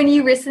 So when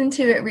you listened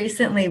to it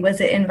recently,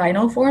 was it in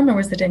vinyl form or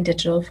was it in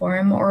digital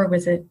form or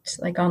was it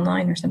like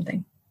online or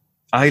something?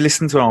 I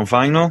listened to it on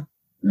vinyl.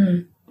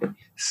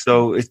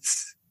 So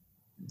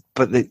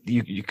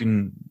you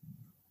can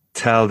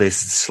tell there's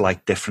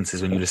slight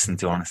differences when you listen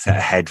to it on a set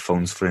of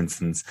headphones, for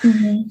instance.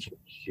 You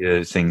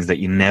hear things that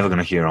you're never going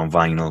to hear on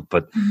vinyl,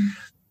 but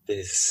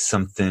there's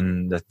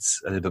something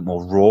that's a little bit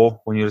more raw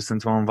when you listen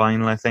to it on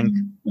vinyl, I think.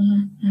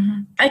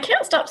 I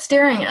can't stop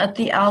staring at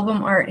the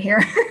album art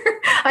here.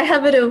 I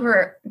have it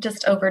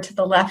just over to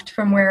the left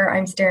from where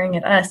I'm staring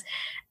at us.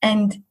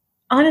 And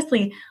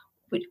honestly,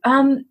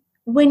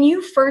 when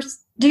you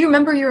first, do you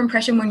remember your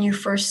impression when you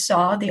first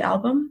saw the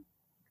album?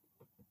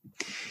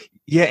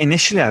 Yeah,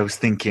 initially I was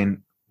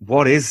thinking,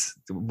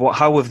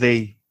 how have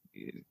they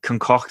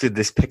concocted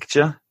this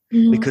picture?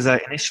 Because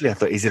initially I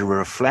thought, is it a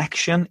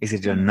reflection? Is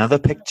it another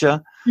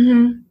picture?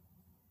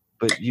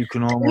 But you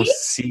can almost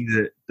see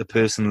the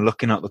person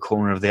looking out the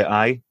corner of their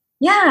eye.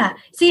 Yeah.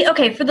 See,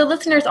 okay, for the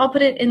listeners, I'll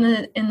put it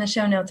in the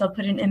show notes. I'll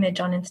put an image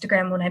on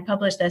Instagram when I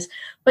publish this.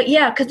 But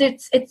yeah, because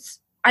it's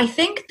I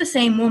think the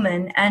same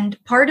woman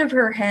and part of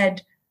her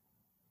head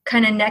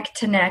kind of neck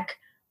to neck,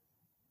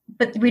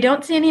 but we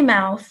don't see any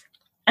mouth.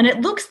 And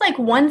it looks like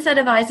one set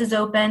of eyes is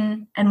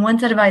open and one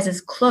set of eyes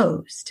is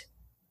closed,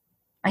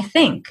 I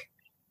think.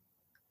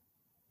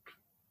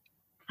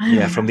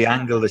 Yeah, from the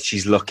angle that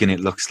she's looking, it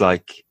looks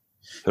like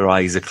her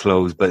eyes are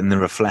closed, but in the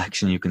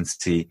reflection you can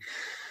see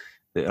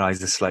that her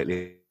eyes are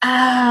slightly...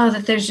 Oh,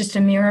 that there's just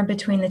a mirror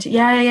between the two.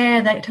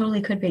 Yeah, that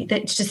totally could be.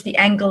 That's just the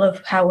angle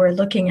of how we're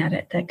looking at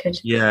it. That could...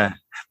 Yeah,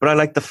 but I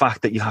like the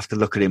fact that you have to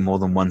look at it more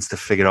than once to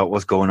figure out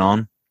what's going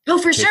on. Oh,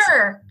 for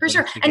sure.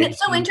 And it's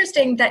so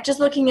interesting that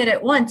just looking at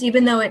it once,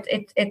 even though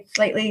it's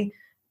slightly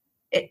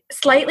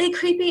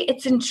creepy,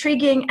 it's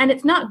intriguing, and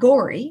it's not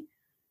gory.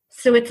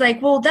 So it's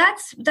like, well,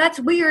 that's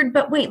weird,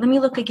 but wait, let me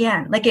look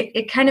again. Like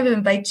it kind of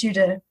invites you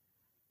to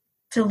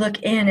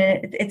look in,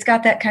 and it's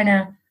got that kind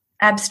of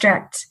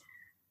abstract,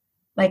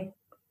 like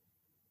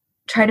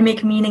try to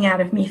make meaning out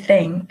of me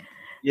thing.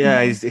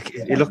 Yeah,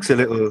 it looks a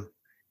little,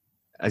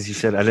 as you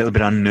said, a little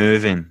bit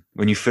unnerving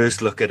when you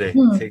first look at it.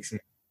 It takes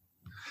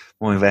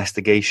more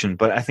investigation,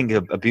 but I think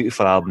a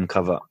beautiful album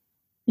cover.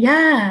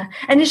 Yeah,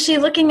 and is she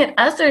looking at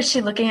us or is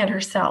she looking at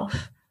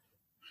herself?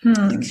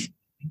 I think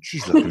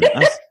she's looking at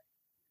us.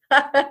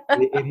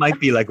 It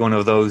might be like one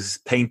of those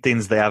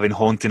paintings they have in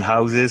haunted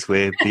houses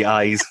where the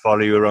eyes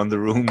follow you around the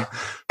room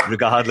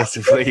regardless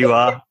of where you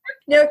are.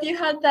 No, if you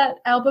had that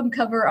album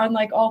cover on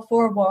like all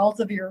four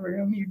walls of your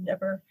room, you'd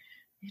never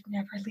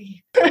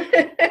leave.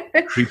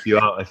 Creep you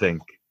out, I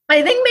think.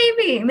 I think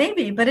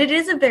maybe, but it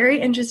is a very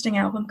interesting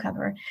album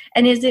cover.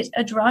 And is it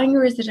a drawing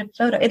or is it a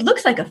photo? It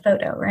looks like a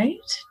photo, right?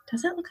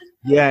 Does it look like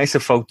a photo? Yeah, it's a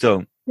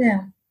photo.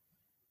 Yeah.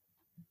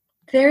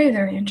 Very,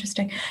 very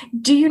interesting.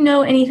 Do you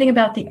know anything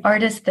about the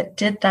artist that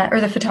did that,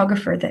 or the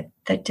photographer that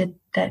did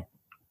that?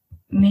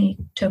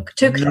 Took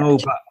No,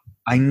 that? but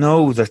I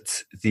know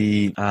that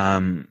the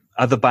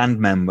other band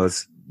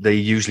members, they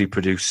usually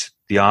produce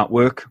the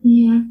artwork.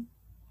 Mm-hmm.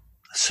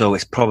 So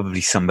it's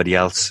probably somebody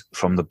else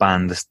from the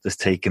band that's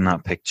taken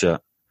that picture.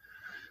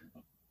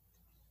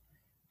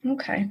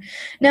 Okay.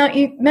 Now,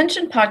 you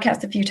mentioned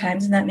podcast a few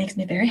times, and that makes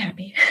me very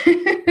happy.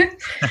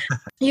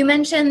 You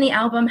mentioned the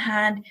album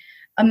had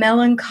a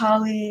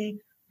melancholy,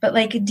 but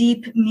like a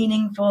deep,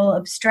 meaningful,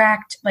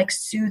 abstract, like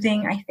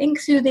soothing,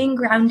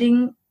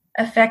 grounding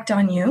effect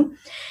on you.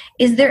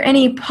 Is there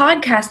any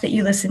podcast that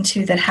you listen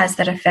to that has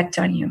that effect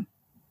on you?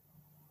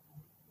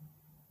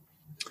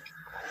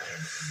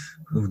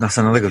 Ooh, that's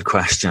another good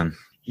question.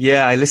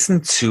 Yeah, I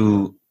listened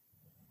to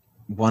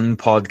one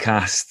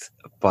podcast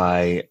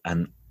by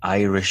an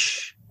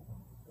Irish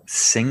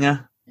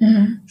singer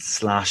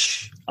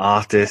 /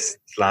 artist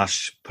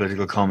 /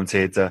 political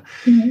commentator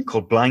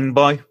called Blind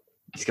Boy.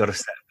 He's got a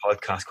set of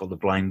podcasts called the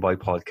Blind Boy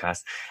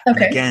Podcast.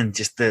 Okay. And again,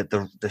 just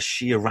the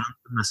sheer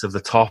randomness of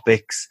the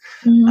topics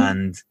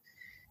and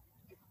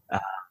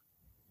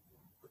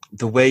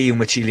the way in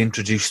which he'll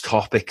introduce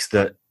topics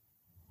that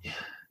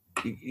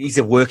he's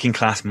a working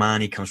class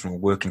man. He comes from a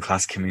working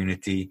class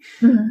community,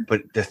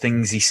 but the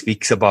things he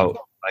speaks about,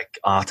 like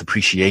art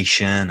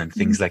appreciation and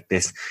things like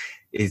this,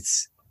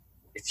 it's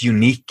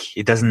unique.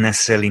 It doesn't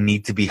necessarily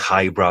need to be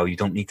highbrow. You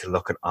don't need to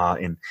look at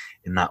art in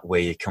that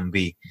way. It can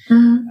be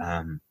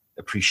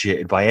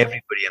appreciated by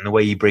everybody, and the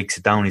way he breaks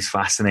it down is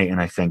fascinating,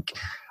 I think.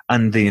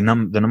 And the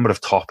number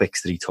of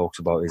topics that he talks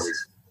about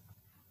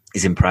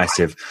is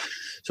impressive.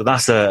 So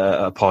that's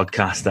a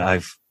podcast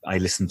that I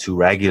listen to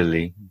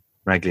regularly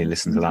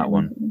listen to that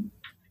one.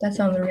 That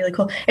sounds really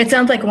cool. It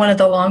sounds like one of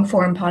the long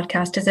form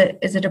podcasts.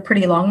 Is it a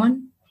pretty long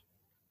one?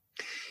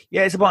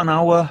 Yeah, it's about an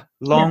hour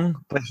long,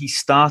 but he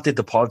started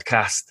the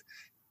podcast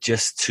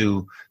just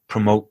to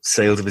promote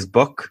sales of his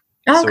book.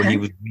 Oh, okay. So he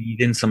was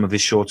reading some of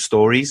his short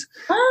stories.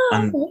 Oh,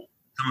 and okay.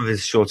 Some of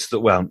his short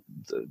stories,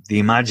 the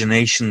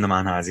imagination the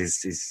man has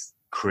is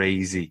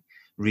crazy,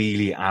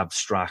 really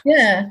abstract.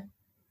 Yeah.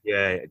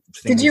 Yeah.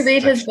 Did you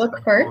read his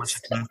book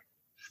first?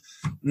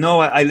 No,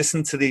 I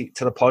listened to the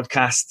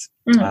podcast,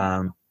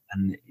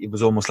 and it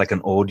was almost like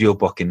an audio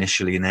book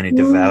initially, and then it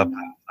developed.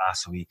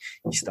 So he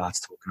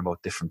starts talking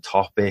about different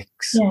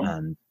topics,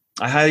 and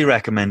I highly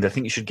recommend. I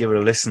think you should give it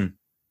a listen.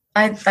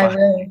 I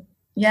really,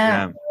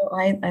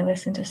 I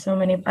listen to so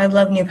many. I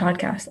love new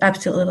podcasts.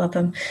 Absolutely love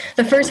them.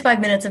 The first 5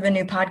 minutes of a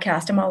new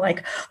podcast, I'm all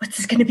like, "What's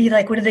this going to be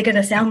like? What are they going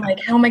to sound like?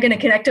 How am I going to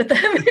connect with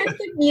them?"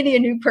 Meeting a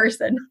new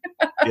person.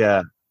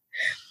 Yeah.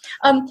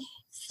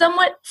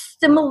 Somewhat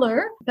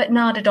similar, but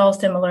not at all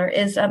similar,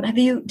 is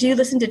do you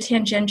listen to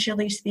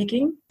Tangentially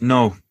Speaking?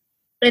 No.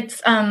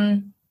 It's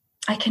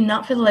I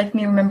cannot for the life of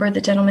me remember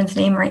the gentleman's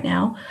name right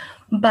now,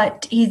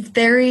 but he's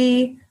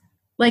very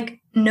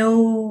like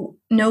no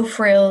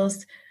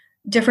frills,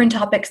 different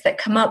topics that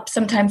come up.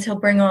 Sometimes he'll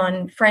bring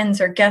on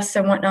friends or guests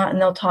and whatnot,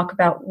 and they'll talk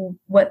about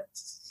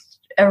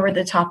whatever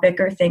the topic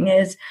or thing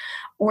is,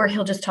 or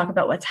he'll just talk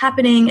about what's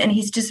happening. And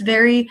he's just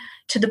very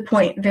to the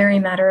point, very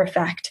matter of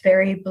fact,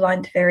 very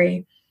blunt,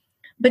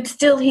 but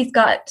still he's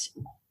got,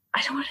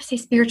 I don't want to say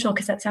spiritual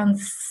because that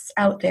sounds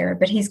out there,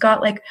 but he's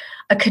got like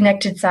a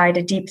connected side,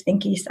 a deep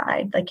thinky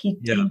side. Like he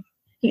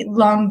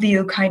long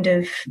view kind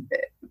of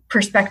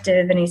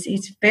perspective. And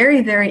he's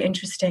very, very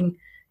interesting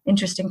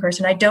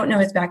person. I don't know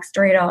his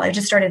backstory at all. I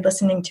just started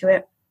listening to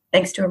it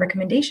thanks to a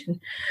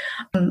recommendation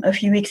a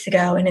few weeks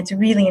ago. And it's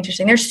really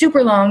interesting. They're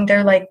super long.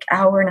 They're like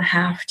hour and a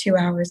half, 2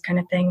 hours kind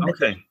of thing,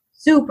 but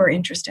super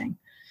interesting.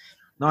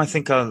 No, I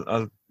think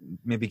I'll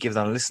maybe give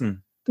that a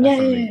listen.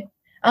 Definitely. Yeah.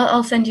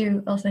 I'll send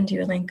you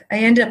a link. I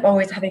end up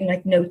always having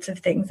like notes of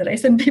things that I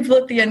send people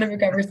at the end of a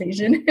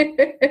conversation.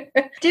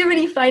 Do you have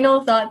any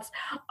final thoughts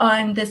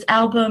on this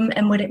album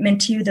and what it meant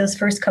to you those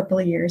first couple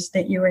of years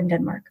that you were in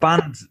Denmark?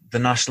 Band, The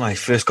National, I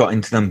first got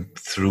into them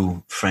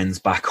through friends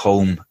back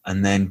home,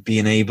 and then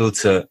being able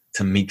to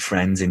meet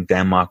friends in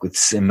Denmark with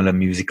similar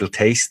musical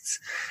tastes,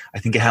 I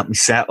think it helped me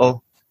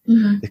settle.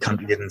 The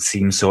country didn't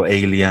seem so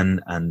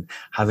alien, and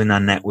having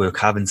that network,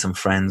 having some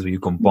friends where you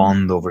can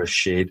bond over a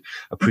shared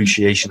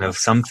appreciation of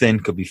something,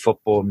 could be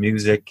football,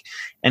 music,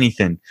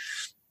 anything,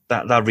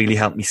 that really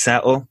helped me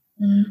settle.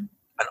 And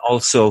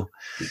also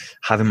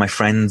having my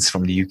friends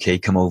from the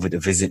UK come over to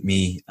visit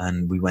me,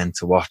 and we went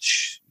to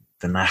watch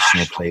the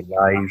National play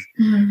live.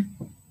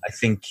 I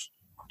think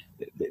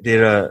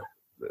they're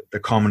the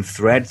common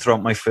thread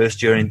throughout my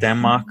first year in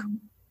Denmark.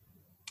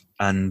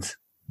 And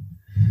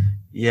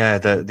yeah,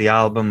 the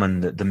album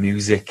and the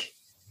music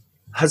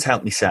has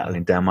helped me settle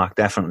in Denmark,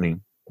 definitely.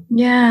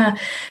 Yeah.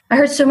 I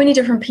heard so many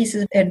different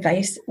pieces of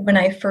advice when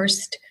I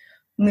first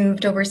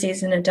moved overseas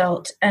as an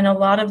adult, and a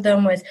lot of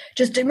them was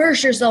just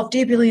immerse yourself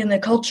deeply in the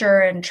culture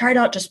and try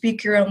not to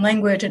speak your own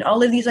language, and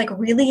all of these like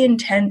really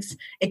intense,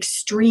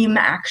 extreme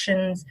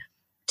actions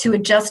to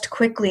adjust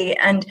quickly.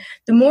 And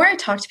the more I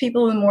talk to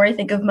people, the more I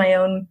think of my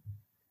own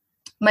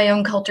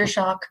culture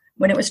shock,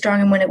 when it was strong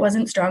and when it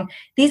wasn't strong.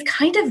 These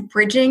kind of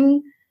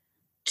bridging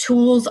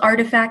tools,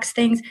 artifacts,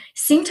 things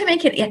seem to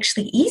make it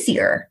actually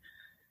easier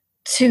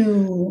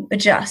to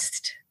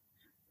adjust.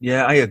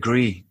 Yeah, I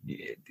agree.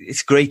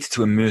 It's great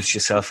to immerse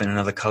yourself in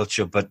another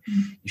culture, but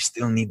you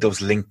still need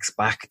those links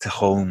back to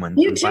home and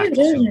back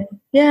to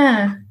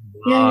yeah,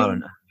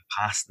 and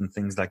past and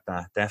things like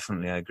that.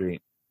 Definitely, I agree.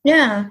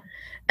 Yeah,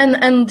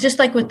 and just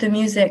like with the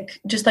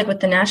music, just like with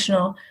the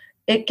National,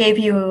 it gave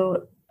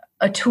you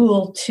a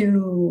tool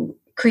to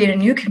create a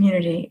new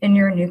community in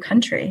your new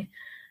country.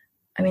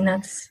 I mean,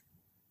 that's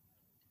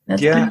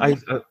yeah.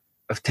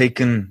 I've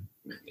taken,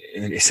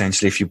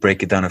 essentially, if you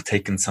break it down, I've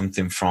taken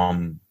something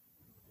from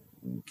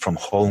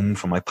home,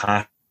 from my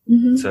past,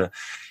 to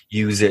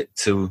use it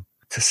to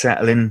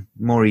settle in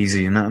more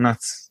easy, and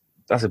that's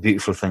a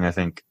beautiful thing, I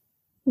think.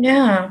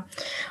 Yeah.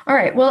 All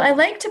right. Well, I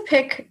like to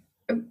pick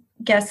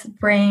guest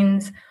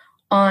brains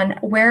on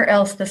where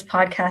else this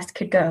podcast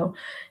could go.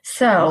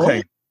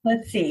 So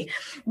Let's see.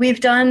 We've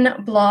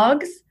done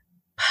blogs,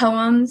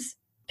 poems,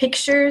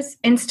 pictures,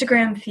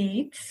 Instagram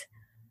feeds,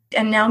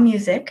 and now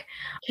music.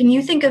 Can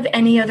you think of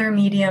any other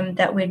medium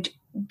that would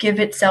give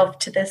itself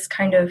to this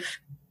kind of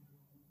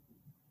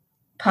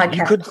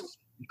podcast?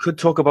 You could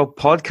talk about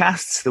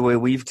podcasts the way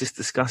we've just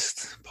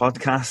discussed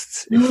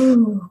podcasts.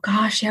 Oh,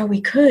 gosh, yeah, we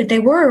could. They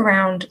were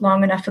around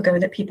long enough ago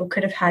that people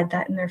could have had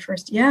that in their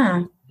first,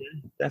 yeah,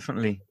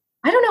 definitely.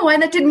 I don't know why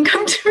that didn't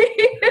come to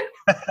me.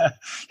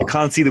 You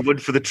can't see the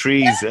wood for the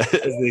trees, as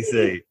they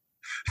say.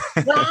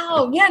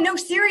 Wow. Yeah, no,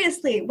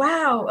 seriously.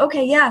 Wow.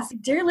 Okay, yes.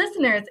 Dear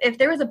listeners, if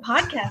there was a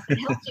podcast that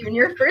helped you in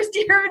your first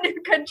year in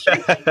your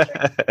country,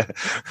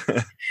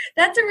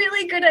 that's a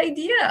really good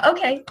idea.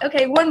 Okay.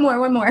 One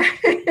more.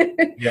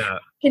 Yeah.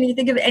 Can you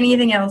think of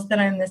anything else that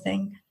I'm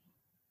missing?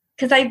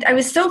 Because I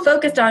was so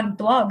focused on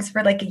blogs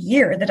for like a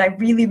year that I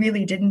really,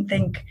 really didn't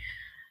think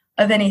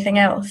of anything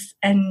else.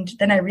 And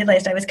then I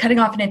realized I was cutting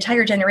off an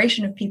entire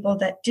generation of people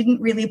that didn't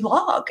really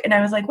blog. And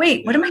I was like,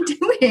 wait, what am I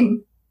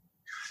doing?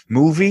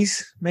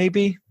 Movies,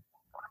 maybe?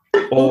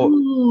 Or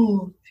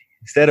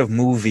instead of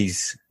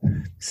movies,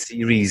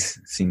 series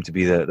seem to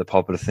be the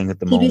popular thing at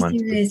the TV moment.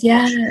 Series,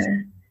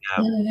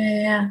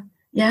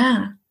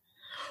 yeah.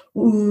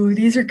 Ooh,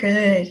 these are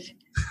good.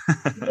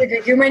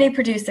 You're my new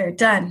producer.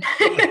 Done.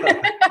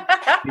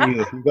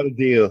 Deal. We've got a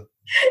deal.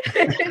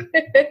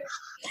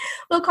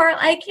 Well, Karl,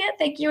 I can't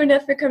thank you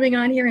enough for coming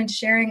on here and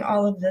sharing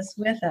all of this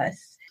with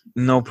us.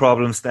 No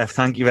problem, Steph.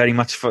 Thank you very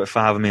much for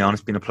having me on.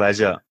 It's been a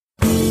pleasure.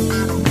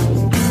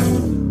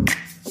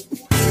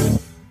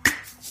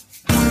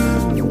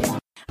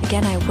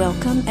 Again, I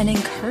welcome and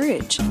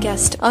encourage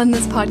guests on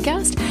this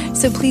podcast.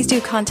 So please do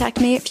contact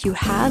me if you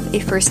have a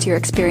first-year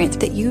experience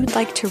that you'd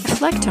like to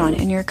reflect on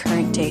in your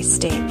current day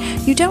state.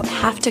 You don't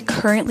have to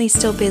currently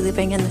still be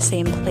living in the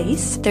same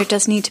place. There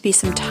does need to be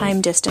some time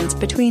distance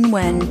between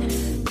when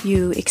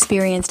you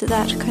experienced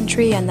that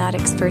country and that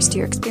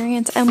first-year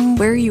experience and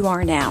where you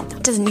are now.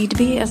 It doesn't need to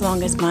be as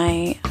long as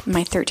my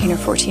 13 or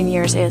 14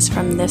 years is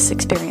from this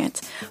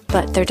experience,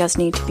 but there does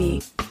need to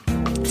be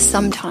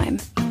some time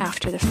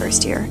after the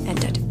first year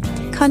ended.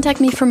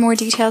 Contact me for more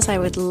details. I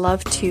would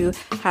love to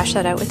hash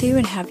that out with you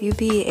and have you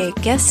be a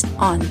guest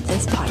on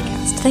this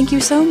podcast. Thank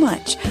you so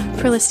much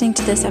for listening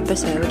to this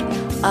episode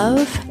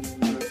of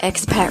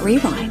Expat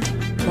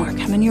Rewind. More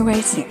coming your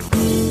way soon.